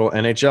wonderful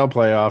NHL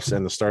playoffs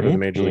and the start of the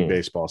Major League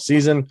Baseball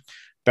season.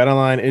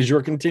 BetOnline is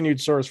your continued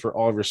source for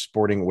all of your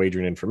sporting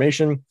wagering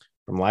information,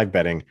 from live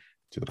betting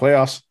to the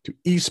playoffs to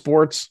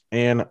esports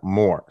and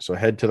more. So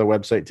head to the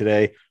website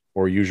today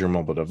or use your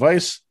mobile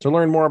device to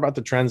learn more about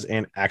the trends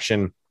and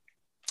action.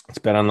 It's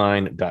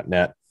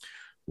betonline.net,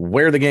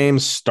 where the game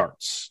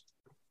starts.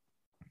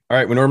 All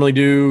right, we normally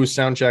do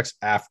sound checks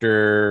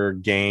after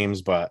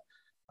games, but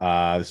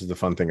this is the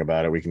fun thing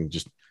about it. We can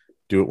just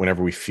do it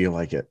whenever we feel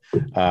like it.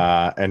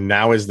 And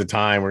now is the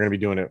time. We're going to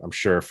be doing it, I'm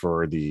sure,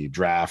 for the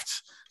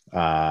draft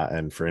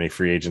and for any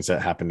free agents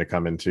that happen to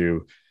come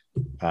into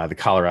the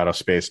Colorado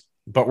space.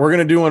 But we're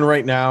going to do one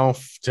right now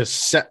to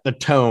set the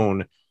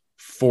tone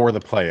for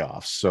the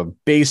playoffs. So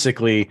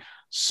basically,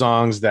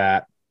 songs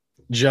that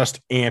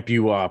just amp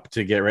you up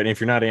to get ready. If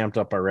you're not amped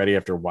up already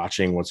after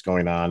watching what's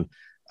going on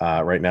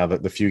right now,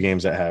 the few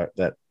games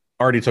that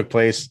already took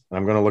place.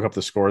 I'm going to look up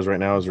the scores right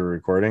now as we're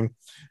recording.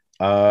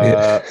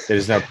 It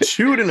is now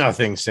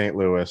 2-0 St.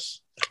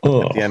 Louis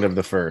at the end of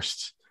the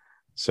first.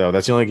 So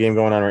that's the only game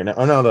going on right now.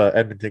 Oh no, the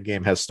Edmonton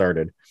game has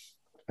started.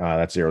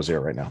 That's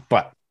 0-0 right now.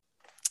 But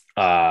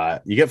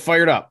you get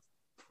fired up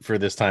for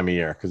this time of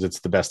year because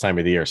it's the best time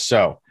of the year.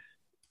 So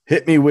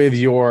hit me with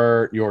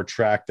your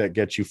track that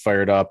gets you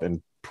fired up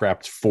and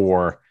prepped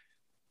for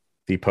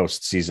the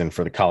postseason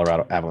for the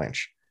Colorado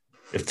Avalanche.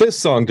 If this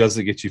song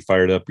doesn't get you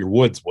fired up, your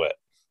wood's wet.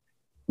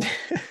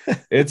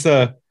 It's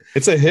a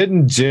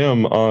hidden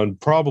gem on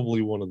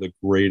probably one of the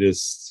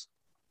greatest,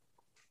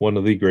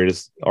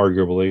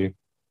 arguably,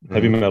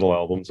 heavy metal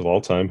albums of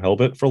all time.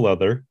 Hellbent for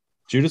Leather,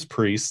 Judas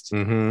Priest,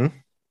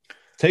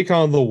 Take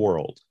on the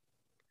World.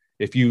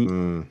 If you're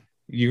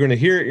going to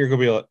hear it, you're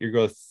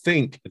going to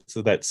think it's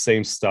that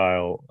same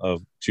style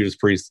of Judas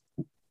Priest.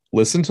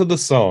 Listen to the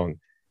song;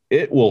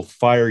 it will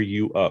fire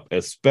you up,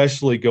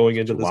 especially going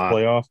into this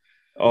playoff.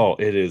 Oh,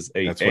 it is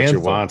a that's anthem. What you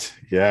want.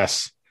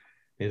 Yes.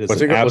 It is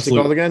what's it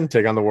called again?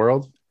 Take on the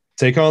World?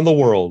 Take on the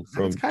World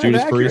from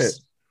Judas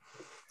Priest.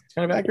 It's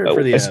kind of accurate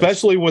for the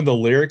especially when the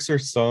lyrics are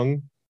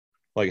sung,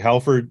 like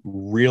Halford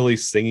really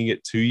singing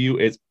it to you.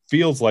 It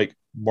feels like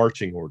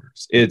marching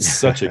orders. It's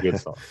such a good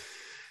song.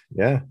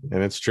 Yeah,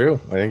 and it's true.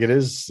 I think it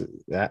is.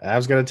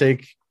 Av's got to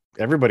take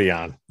everybody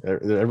on. They're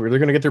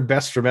going to get their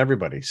best from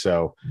everybody.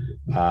 So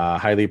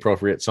highly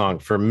appropriate song.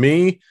 For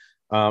me,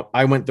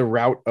 I went the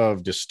route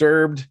of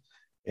Disturbed.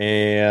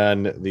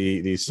 And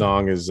the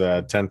song is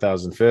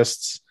 10,000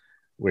 Fists,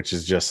 which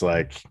is just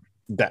like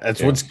that. That's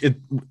it's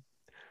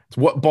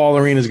what Ball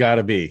Arena's got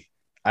to be.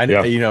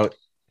 The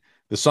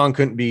song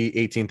couldn't be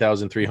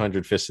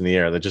 18,300 fists in the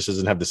air. That just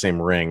doesn't have the same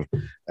ring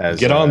as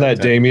get on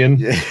that, Damien.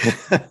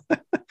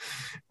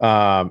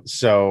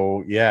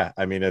 So yeah,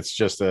 I mean, it's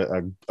just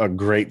a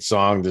great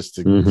song just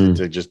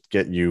to just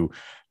get you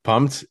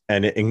pumped,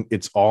 and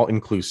it's all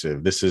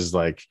inclusive. This is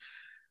like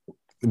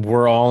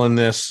we're all in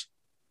this.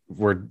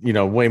 We're,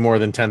 way more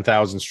than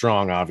 10,000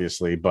 strong,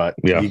 obviously, but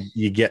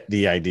you get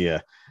the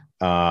idea.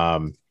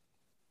 So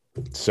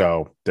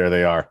there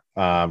they are.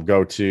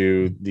 Go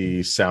to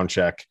the sound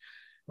check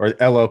or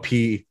LOP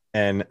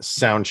and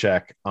sound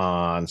check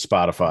on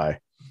Spotify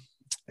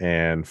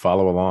and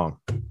follow along.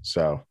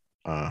 So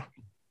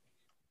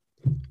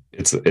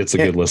it's a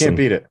good listen.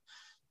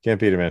 Can't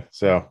beat it, man.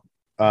 So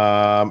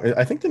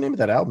I think the name of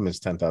that album is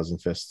 10,000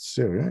 Fists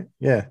too, right?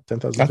 Yeah,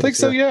 10,000. I think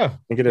so. Yeah, I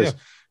think it is.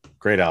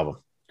 Great album.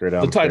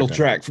 The title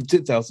track from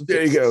 10,000.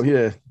 There you go.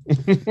 Yeah.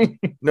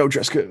 No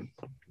dress code.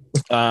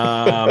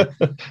 All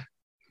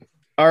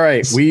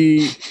right.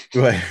 Spinning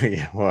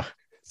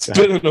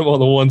them on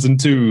the ones and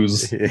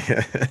twos.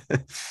 Yeah.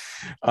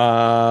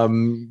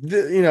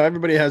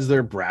 Everybody has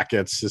their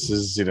brackets. This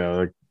is,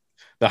 the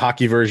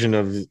hockey version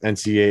of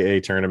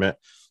NCAA tournament.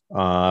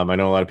 I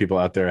know a lot of people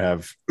out there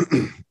have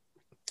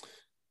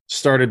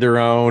started their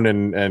own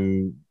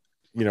and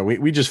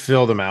we just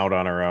fill them out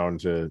on our own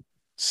to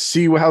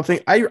see how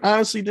things. I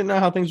honestly didn't know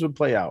how things would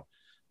play out.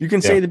 You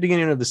can say at the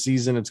beginning of the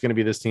season it's going to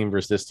be this team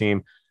versus this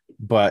team,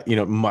 but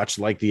much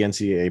like the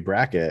NCAA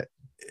bracket,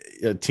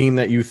 a team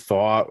that you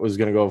thought was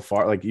going to go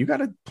far, like you got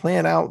to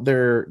plan out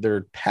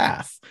their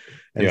path,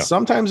 and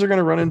sometimes they're going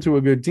to run into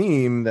a good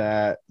team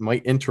that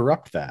might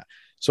interrupt that.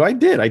 So I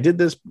did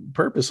this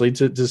purposely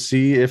to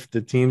see if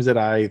the teams that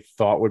I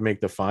thought would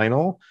make the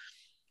final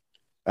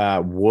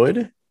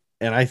would.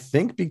 And I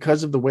think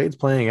because of the way it's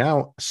playing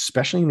out,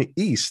 especially in the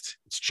East,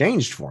 it's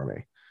changed for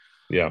me.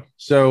 Yeah.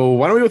 So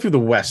why don't we go through the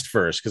West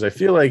first? Because I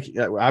feel like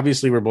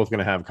obviously we're both going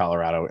to have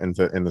Colorado in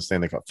the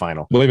Stanley Cup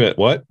final. Wait a minute.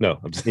 What? No.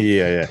 I'm just...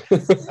 Yeah.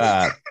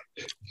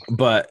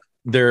 But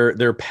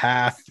their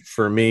path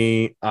for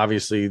me,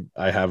 obviously,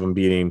 I have them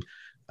beating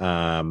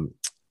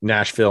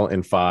Nashville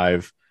in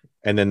 5,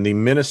 and then the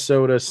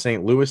Minnesota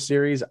St. Louis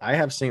series. I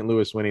have St.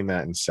 Louis winning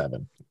that in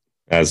 7.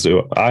 As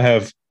do I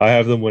have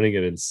them winning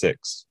it in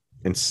 6.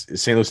 In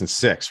St. Louis in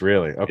 6,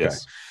 really? Okay.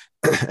 Yes.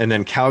 And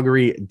then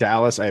Calgary,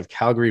 Dallas, I have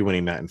Calgary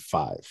winning that in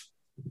 5.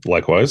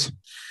 Likewise.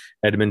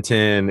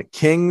 Edmonton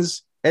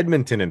Kings,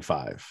 Edmonton in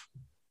 5.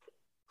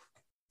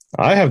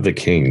 I have the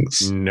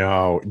Kings.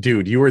 No,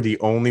 dude, you are the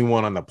only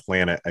one on the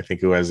planet, I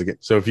think, who has a.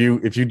 So if you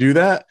do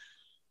that,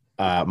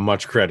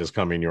 much credit is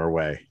coming your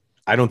way.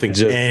 I don't think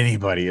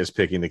anybody is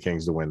picking the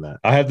Kings to win that.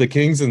 I have the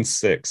Kings in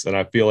 6, and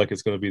I feel like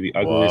it's going to be the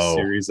ugliest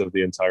series of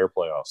the entire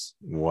playoffs.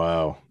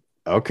 Wow.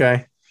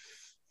 Okay.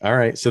 All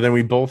right. So then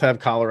we both have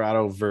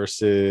Colorado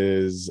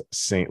versus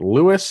St.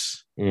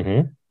 Louis.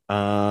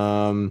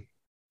 Mm-hmm.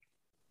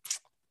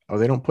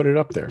 They don't put it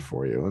up there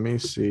for you. Let me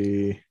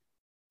see.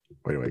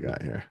 What do I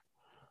got here?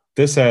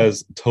 This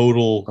has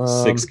total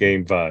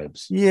 6-game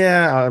vibes.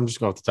 Yeah, I'm just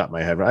going off the top of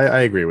my head.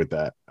 I agree with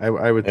that. I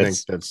would think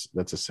that's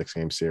a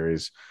 6-game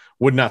series.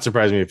 Would not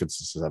surprise me if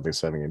it's a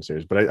 7-game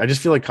series, but I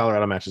just feel like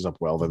Colorado matches up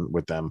well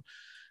with them.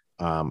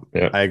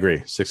 I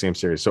agree. 6-game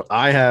series. So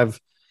I have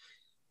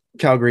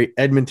Calgary,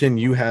 Edmonton.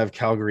 You have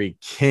Calgary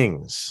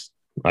Kings.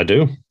 I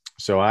do.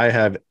 So I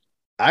have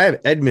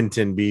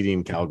Edmonton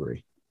beating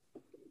Calgary,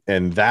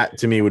 and that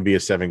to me would be a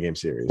 7-game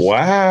series.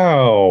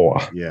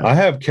 Wow. Yeah. I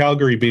have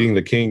Calgary beating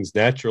the Kings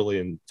naturally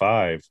in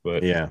 5,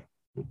 but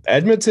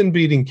Edmonton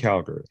beating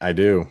Calgary. I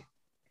do.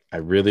 I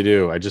really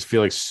do. I just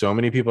feel like so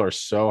many people are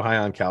so high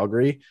on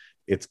Calgary,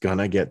 it's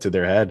gonna get to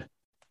their head.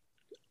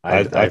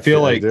 I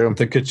feel like the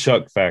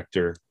Tkachuk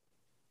factor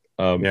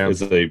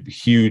is a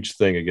huge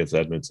thing against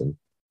Edmonton.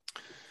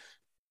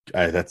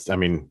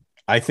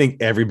 I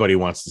think everybody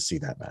wants to see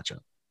that matchup.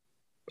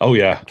 Oh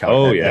yeah.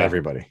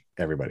 Everybody.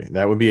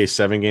 That would be a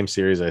 7-game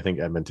series. I think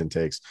Edmonton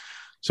takes.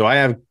 So I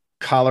have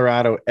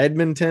Colorado,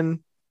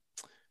 Edmonton.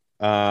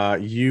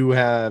 You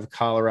have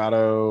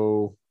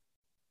Colorado,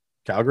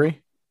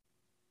 Calgary.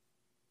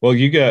 Well,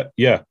 I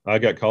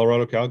got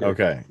Colorado, Calgary.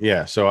 Okay.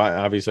 Yeah. So I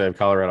obviously have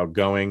Colorado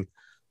going.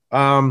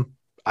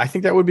 I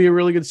think that would be a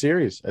really good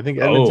series. I think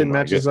Edmonton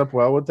matches up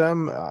well with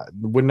them.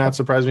 Would not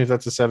surprise me if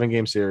that's a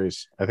 7-game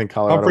series. I think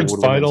Colorado conference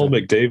final,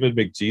 McDavid,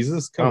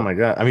 McJesus. Oh my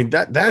God. I mean,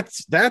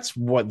 that's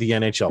what the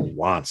NHL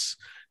wants,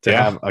 to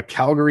have a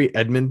Calgary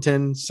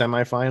Edmonton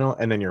semifinal,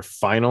 and then your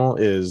final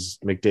is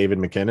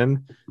McDavid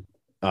McKinnon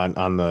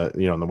on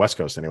the on the West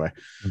Coast anyway.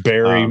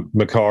 Barry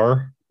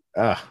McCarr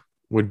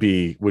would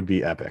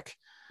be epic.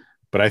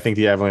 But I think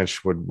the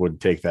Avalanche would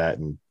take that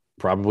in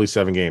probably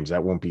 7 games.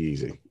 That won't be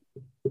easy.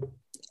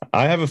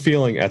 I have a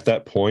feeling at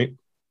that point,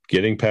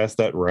 getting past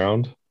that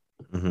round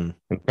in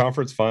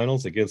conference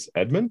finals against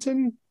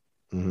Edmonton,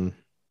 that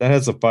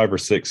has a 5 or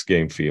 6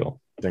 game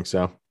feel. Think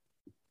so?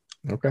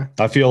 Okay.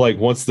 I feel like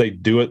once they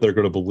do it, they're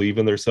going to believe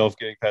in themselves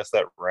getting past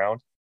that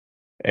round,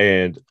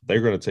 and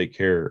they're going to take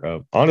care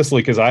of.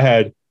 Honestly, because I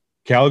had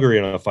Calgary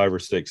in a 5 or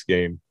 6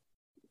 game.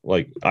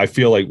 Like, I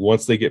feel like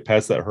once they get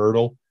past that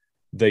hurdle,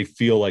 they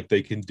feel like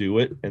they can do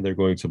it, and they're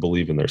going to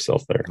believe in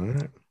themselves there.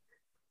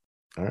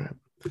 All right.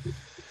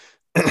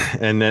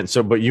 And then,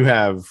 but you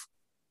have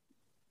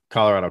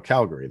Colorado,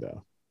 Calgary,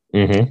 though.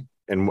 Mm-hmm.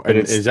 And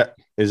is that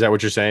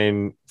what you're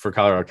saying for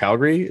Colorado,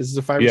 Calgary? Is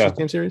this a 5 or 6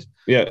 game series?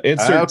 Yeah.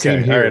 Insert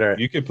team here. All right.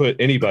 You could put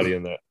anybody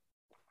in that.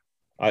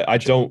 I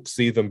don't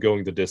see them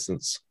going the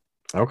distance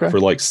Okay. for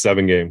like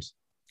 7 games.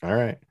 All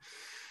right.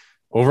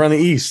 Over on the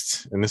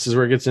East, and this is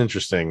where it gets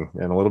interesting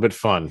and a little bit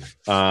fun.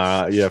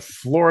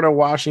 Florida,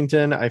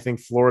 Washington. I think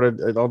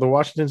Florida, although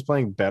Washington's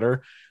playing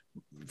better,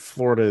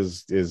 Florida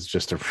is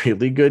just a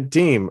really good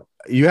team.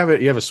 You have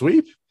a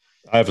sweep?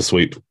 I have a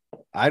sweep.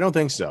 I don't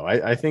think so.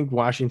 I think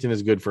Washington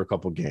is good for a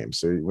couple games.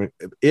 So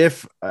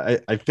if I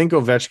think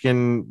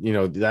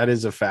Ovechkin, that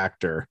is a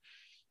factor.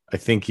 I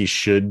think he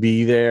should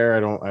be there.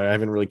 I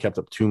haven't really kept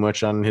up too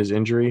much on his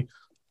injury.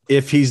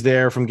 If he's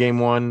there from game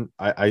 1,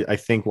 I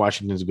think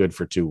Washington's good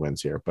for 2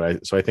 wins here.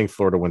 So I think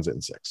Florida wins it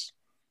in 6.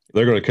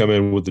 They're going to come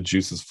in with the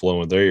juices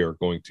flowing. They are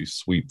going to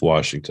sweep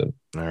Washington.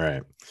 All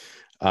right.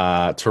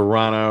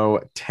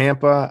 Toronto,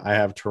 Tampa. I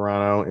have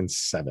Toronto in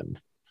 7.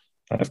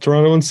 I have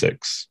Toronto in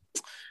 6.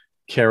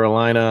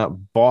 Carolina,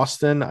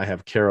 Boston. I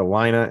have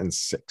Carolina in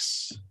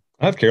 6.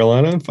 I have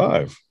Carolina in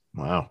 5.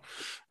 Wow.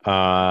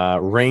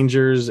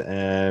 Rangers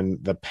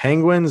and the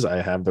Penguins.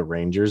 I have the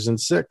Rangers in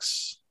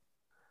 6.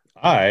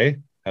 I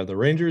have the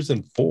Rangers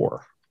in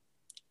 4.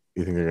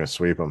 You think they're going to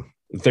sweep them?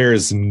 There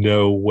is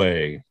no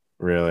way.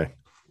 Really?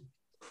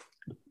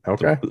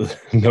 Okay.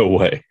 No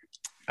way.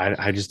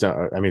 I just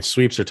don't. I mean,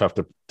 sweeps are tough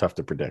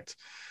to predict.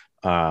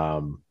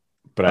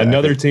 But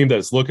another team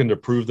that's looking to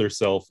prove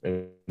themselves,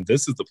 and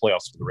this is the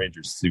playoffs for the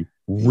Rangers to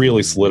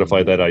really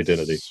solidify that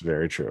identity. It's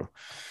very true.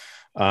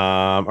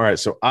 All right,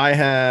 so I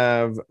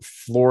have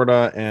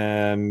Florida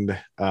and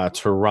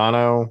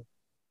Toronto,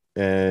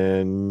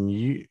 and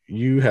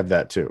you have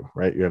that too,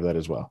 right? You have that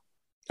as well.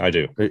 I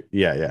do.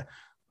 Yeah.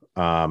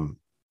 I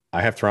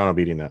have Toronto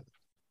beating that.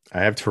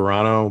 I have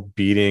Toronto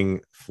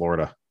beating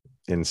Florida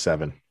in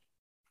 7.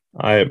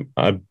 I've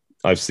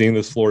seen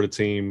this Florida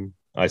team.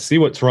 I see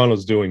what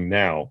Toronto's doing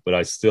now, but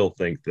I still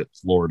think that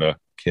Florida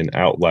can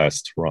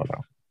outlast Toronto.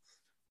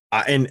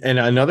 And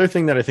another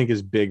thing that I think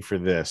is big for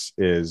this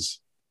is,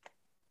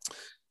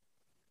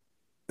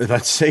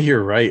 let's say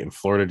you're right and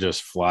Florida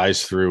just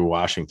flies through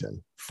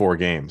Washington 4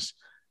 games,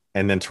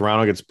 and then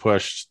Toronto gets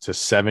pushed to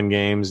 7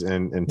 games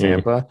in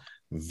Tampa.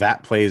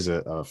 That plays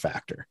a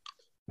factor.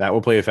 That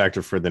will play a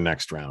factor for the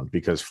next round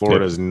because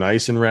Florida's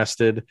nice and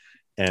rested,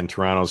 and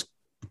Toronto's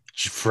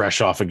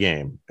fresh off a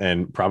game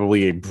and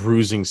probably a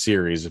bruising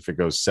series if it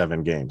goes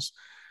 7 games.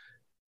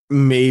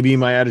 Maybe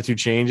my attitude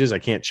changes. I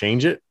can't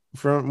change it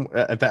from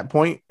at that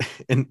point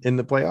in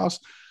the playoffs.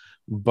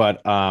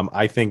 But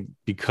I think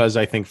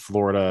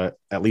Florida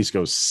at least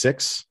goes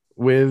 6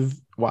 with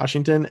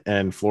Washington,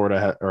 and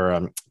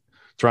Toronto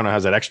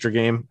has that extra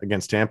game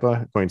against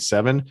Tampa going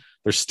 7.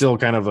 They're still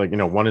kind of like,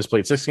 one has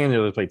played 6 games, the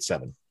other played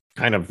 7.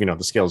 Kind of,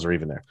 the scales are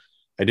even there.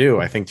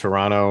 I think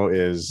Toronto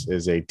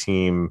is a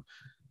team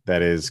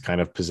that is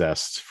kind of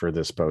possessed for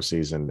this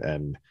postseason,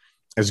 and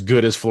as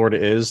good as Florida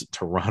is,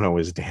 Toronto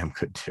is damn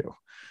good too.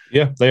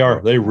 Yeah, they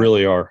are. They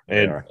really are.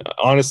 And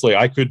honestly,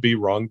 I could be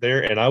wrong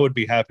there, and I would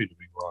be happy to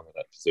be wrong in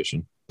that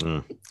position.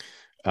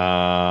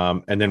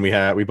 And then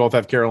we both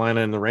have Carolina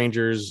and the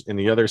Rangers in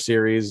the other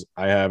series.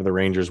 I have the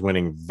Rangers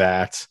winning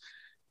that,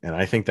 and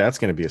I think that's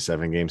going to be a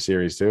 7-game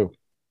series too.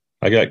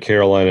 I got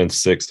Carolina in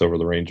 6 over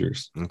the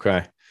Rangers.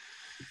 Okay.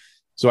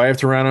 So I have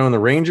Toronto and the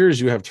Rangers.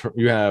 You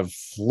have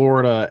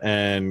Florida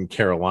and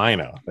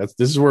Carolina.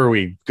 This is where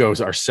we go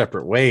our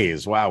separate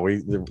ways. Wow,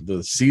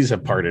 the seas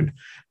have parted.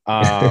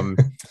 I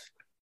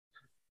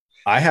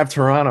have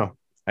Toronto.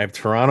 I have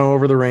Toronto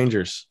over the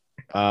Rangers.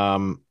 I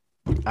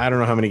don't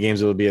know how many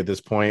games it will be at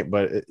this point,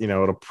 but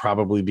it'll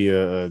probably be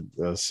a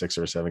 6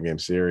 or 7 game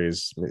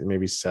series,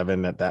 maybe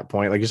 7 at that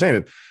point. Like you're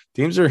saying,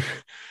 teams are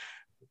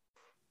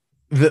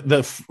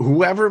the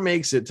whoever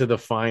makes it to the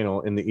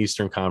final in the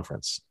Eastern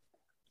Conference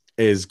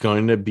is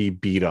going to be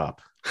beat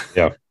up.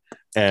 Yeah.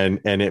 and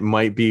it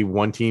might be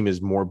one team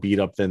is more beat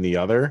up than the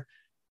other,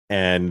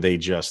 and they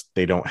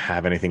don't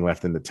have anything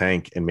left in the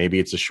tank, and maybe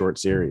it's a short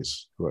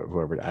series.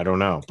 Whoever, I don't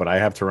know, but I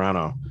have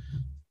Toronto.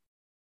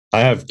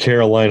 I have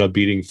Carolina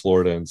beating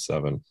Florida in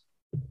 7.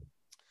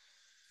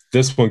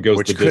 This one goes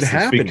which could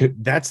happen.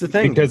 That's the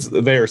thing, because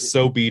they are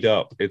so beat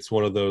up. It's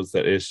one of those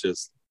that is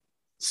just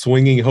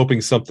swinging,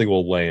 hoping something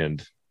will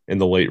land in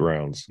the late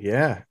rounds.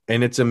 Yeah,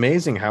 and it's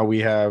amazing how we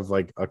have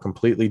like a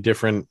completely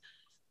different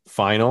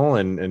final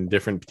and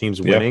different teams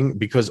winning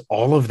because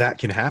all of that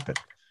can happen.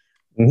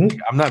 Mm-hmm.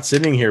 I'm not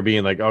sitting here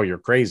being like, "Oh, you're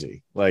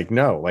crazy." Like,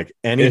 no, like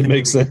anything it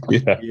makes sense.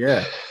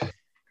 Yeah.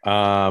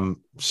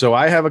 So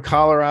I have a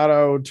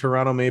Colorado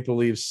Toronto Maple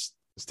Leafs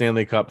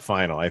Stanley Cup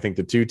final. I think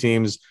the two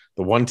teams,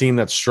 the one team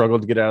that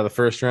struggled to get out of the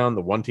first round,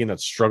 the one team that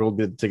struggled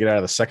to get out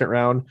of the second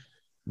round,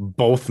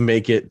 both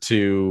make it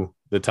to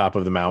the top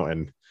of the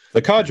mountain.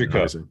 The Kadri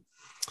Cup.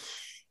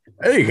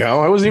 There you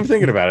go. I wasn't even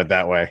thinking about it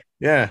that way.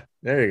 Yeah,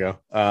 there you go.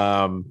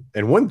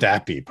 And wouldn't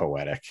that be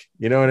poetic?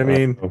 You know what I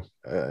mean?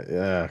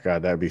 God,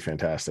 that would be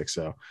fantastic.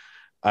 So,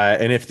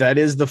 and if that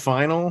is the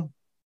final,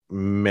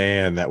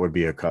 man, that would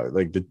be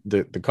like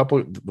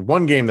the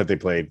one game that they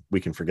played,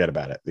 we can forget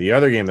about it. The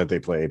other game that they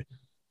played,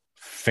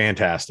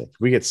 fantastic.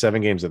 We get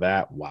 7 games of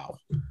that. Wow.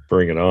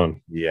 Bring it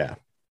on. Yeah.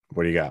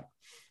 What do you got?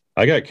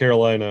 I got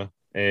Carolina,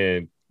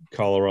 and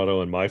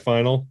Colorado in my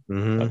final.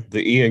 Mhm.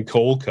 The Ian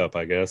Cole Cup,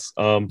 I guess.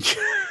 I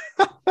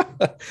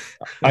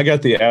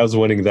got the Avs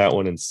winning that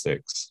one in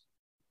 6.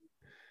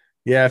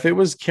 Yeah, if it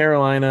was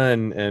Carolina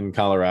and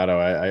Colorado,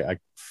 I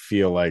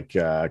feel like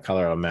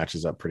Colorado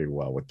matches up pretty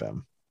well with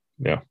them.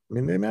 Yeah. I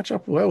mean, they match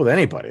up well with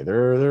anybody.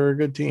 They're a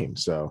good team.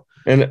 So,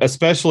 and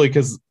especially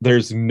because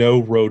there's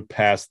no road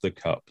past the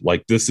Cup.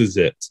 Like, this is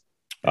it.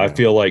 I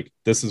feel like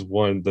this is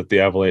one that the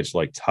Avalanche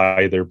like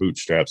tie their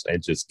bootstraps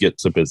and just get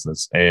to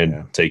business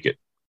and take it.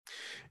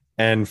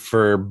 And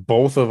for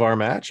both of our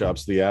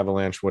matchups, the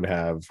Avalanche would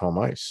have home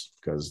ice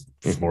because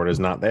Florida's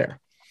not there.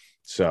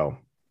 So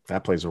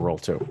that plays a role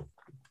too.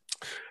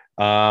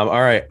 All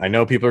right. I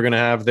know people are going to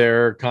have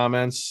their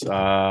comments.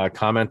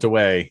 Comment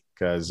away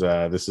because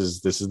this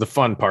is the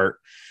fun part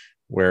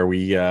where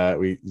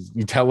you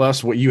tell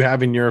us what you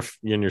have in your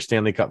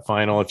Stanley Cup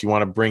final. If you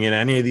want to bring in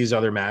any of these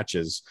other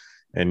matches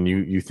and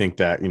you think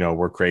that,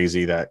 we're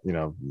crazy that,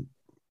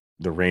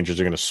 the Rangers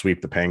are going to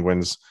sweep the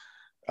Penguins,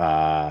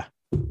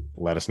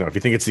 let us know. If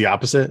you think it's the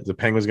opposite, the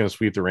Penguins going to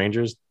sweep the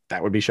Rangers,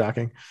 that would be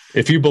shocking.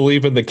 If you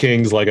believe in the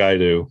Kings like I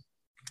do.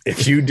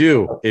 If you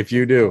do,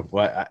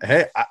 well,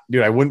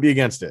 dude, I wouldn't be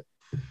against it.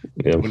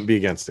 Yeah. I wouldn't be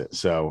against it.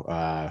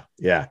 So,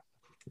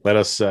 let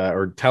us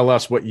or tell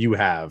us what you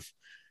have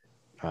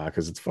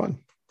because it's fun.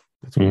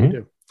 That's what we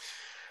do.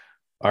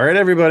 All right,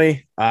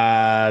 everybody.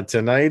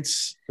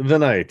 Tonight's the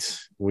night.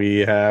 We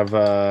have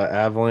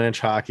Avalanche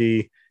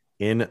hockey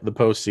in the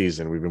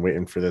postseason. We've been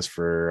waiting for this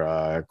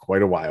for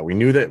quite a while. We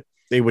knew that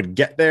they would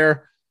get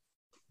there.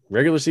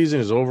 Regular season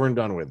is over and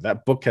done with.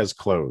 That book has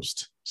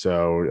closed.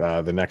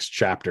 So the next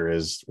chapter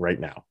is right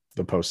now,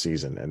 the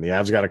postseason. And the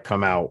Avs got to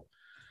come out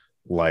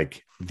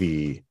like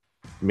the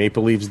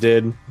Maple Leafs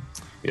did.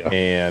 Yeah.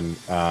 And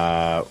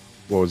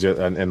what was it?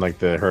 And like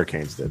the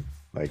Hurricanes did.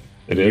 Like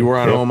you were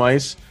on home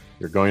ice.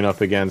 You're going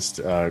up against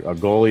a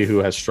goalie who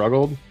has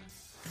struggled.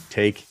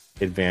 Take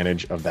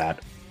advantage of that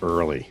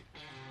early.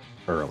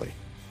 So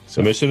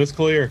the mission is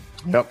clear.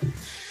 Yep.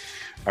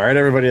 All right,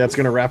 everybody. That's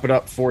going to wrap it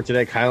up for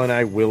today. Kyle and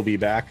I will be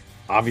back,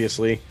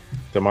 obviously,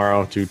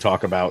 tomorrow to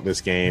talk about this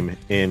game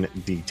in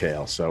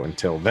detail. So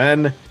until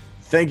then,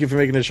 thank you for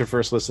making this your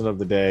first listen of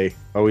the day.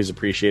 Always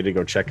appreciate it.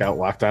 Go check out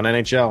Locked On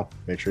NHL.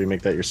 Make sure you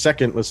make that your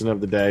second listen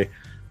of the day.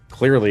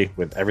 Clearly,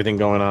 with everything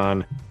going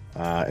on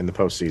in the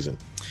postseason.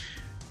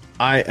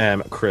 I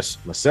am Chris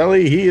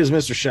Maselli. He is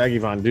Mr. Shaggy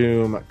Von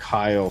Doom,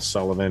 Kyle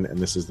Sullivan, and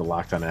this is the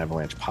Locked On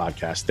Avalanche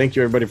podcast. Thank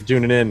you, everybody, for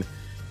tuning in.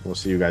 We'll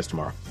see you guys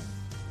tomorrow.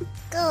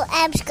 Go,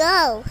 Abs,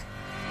 go.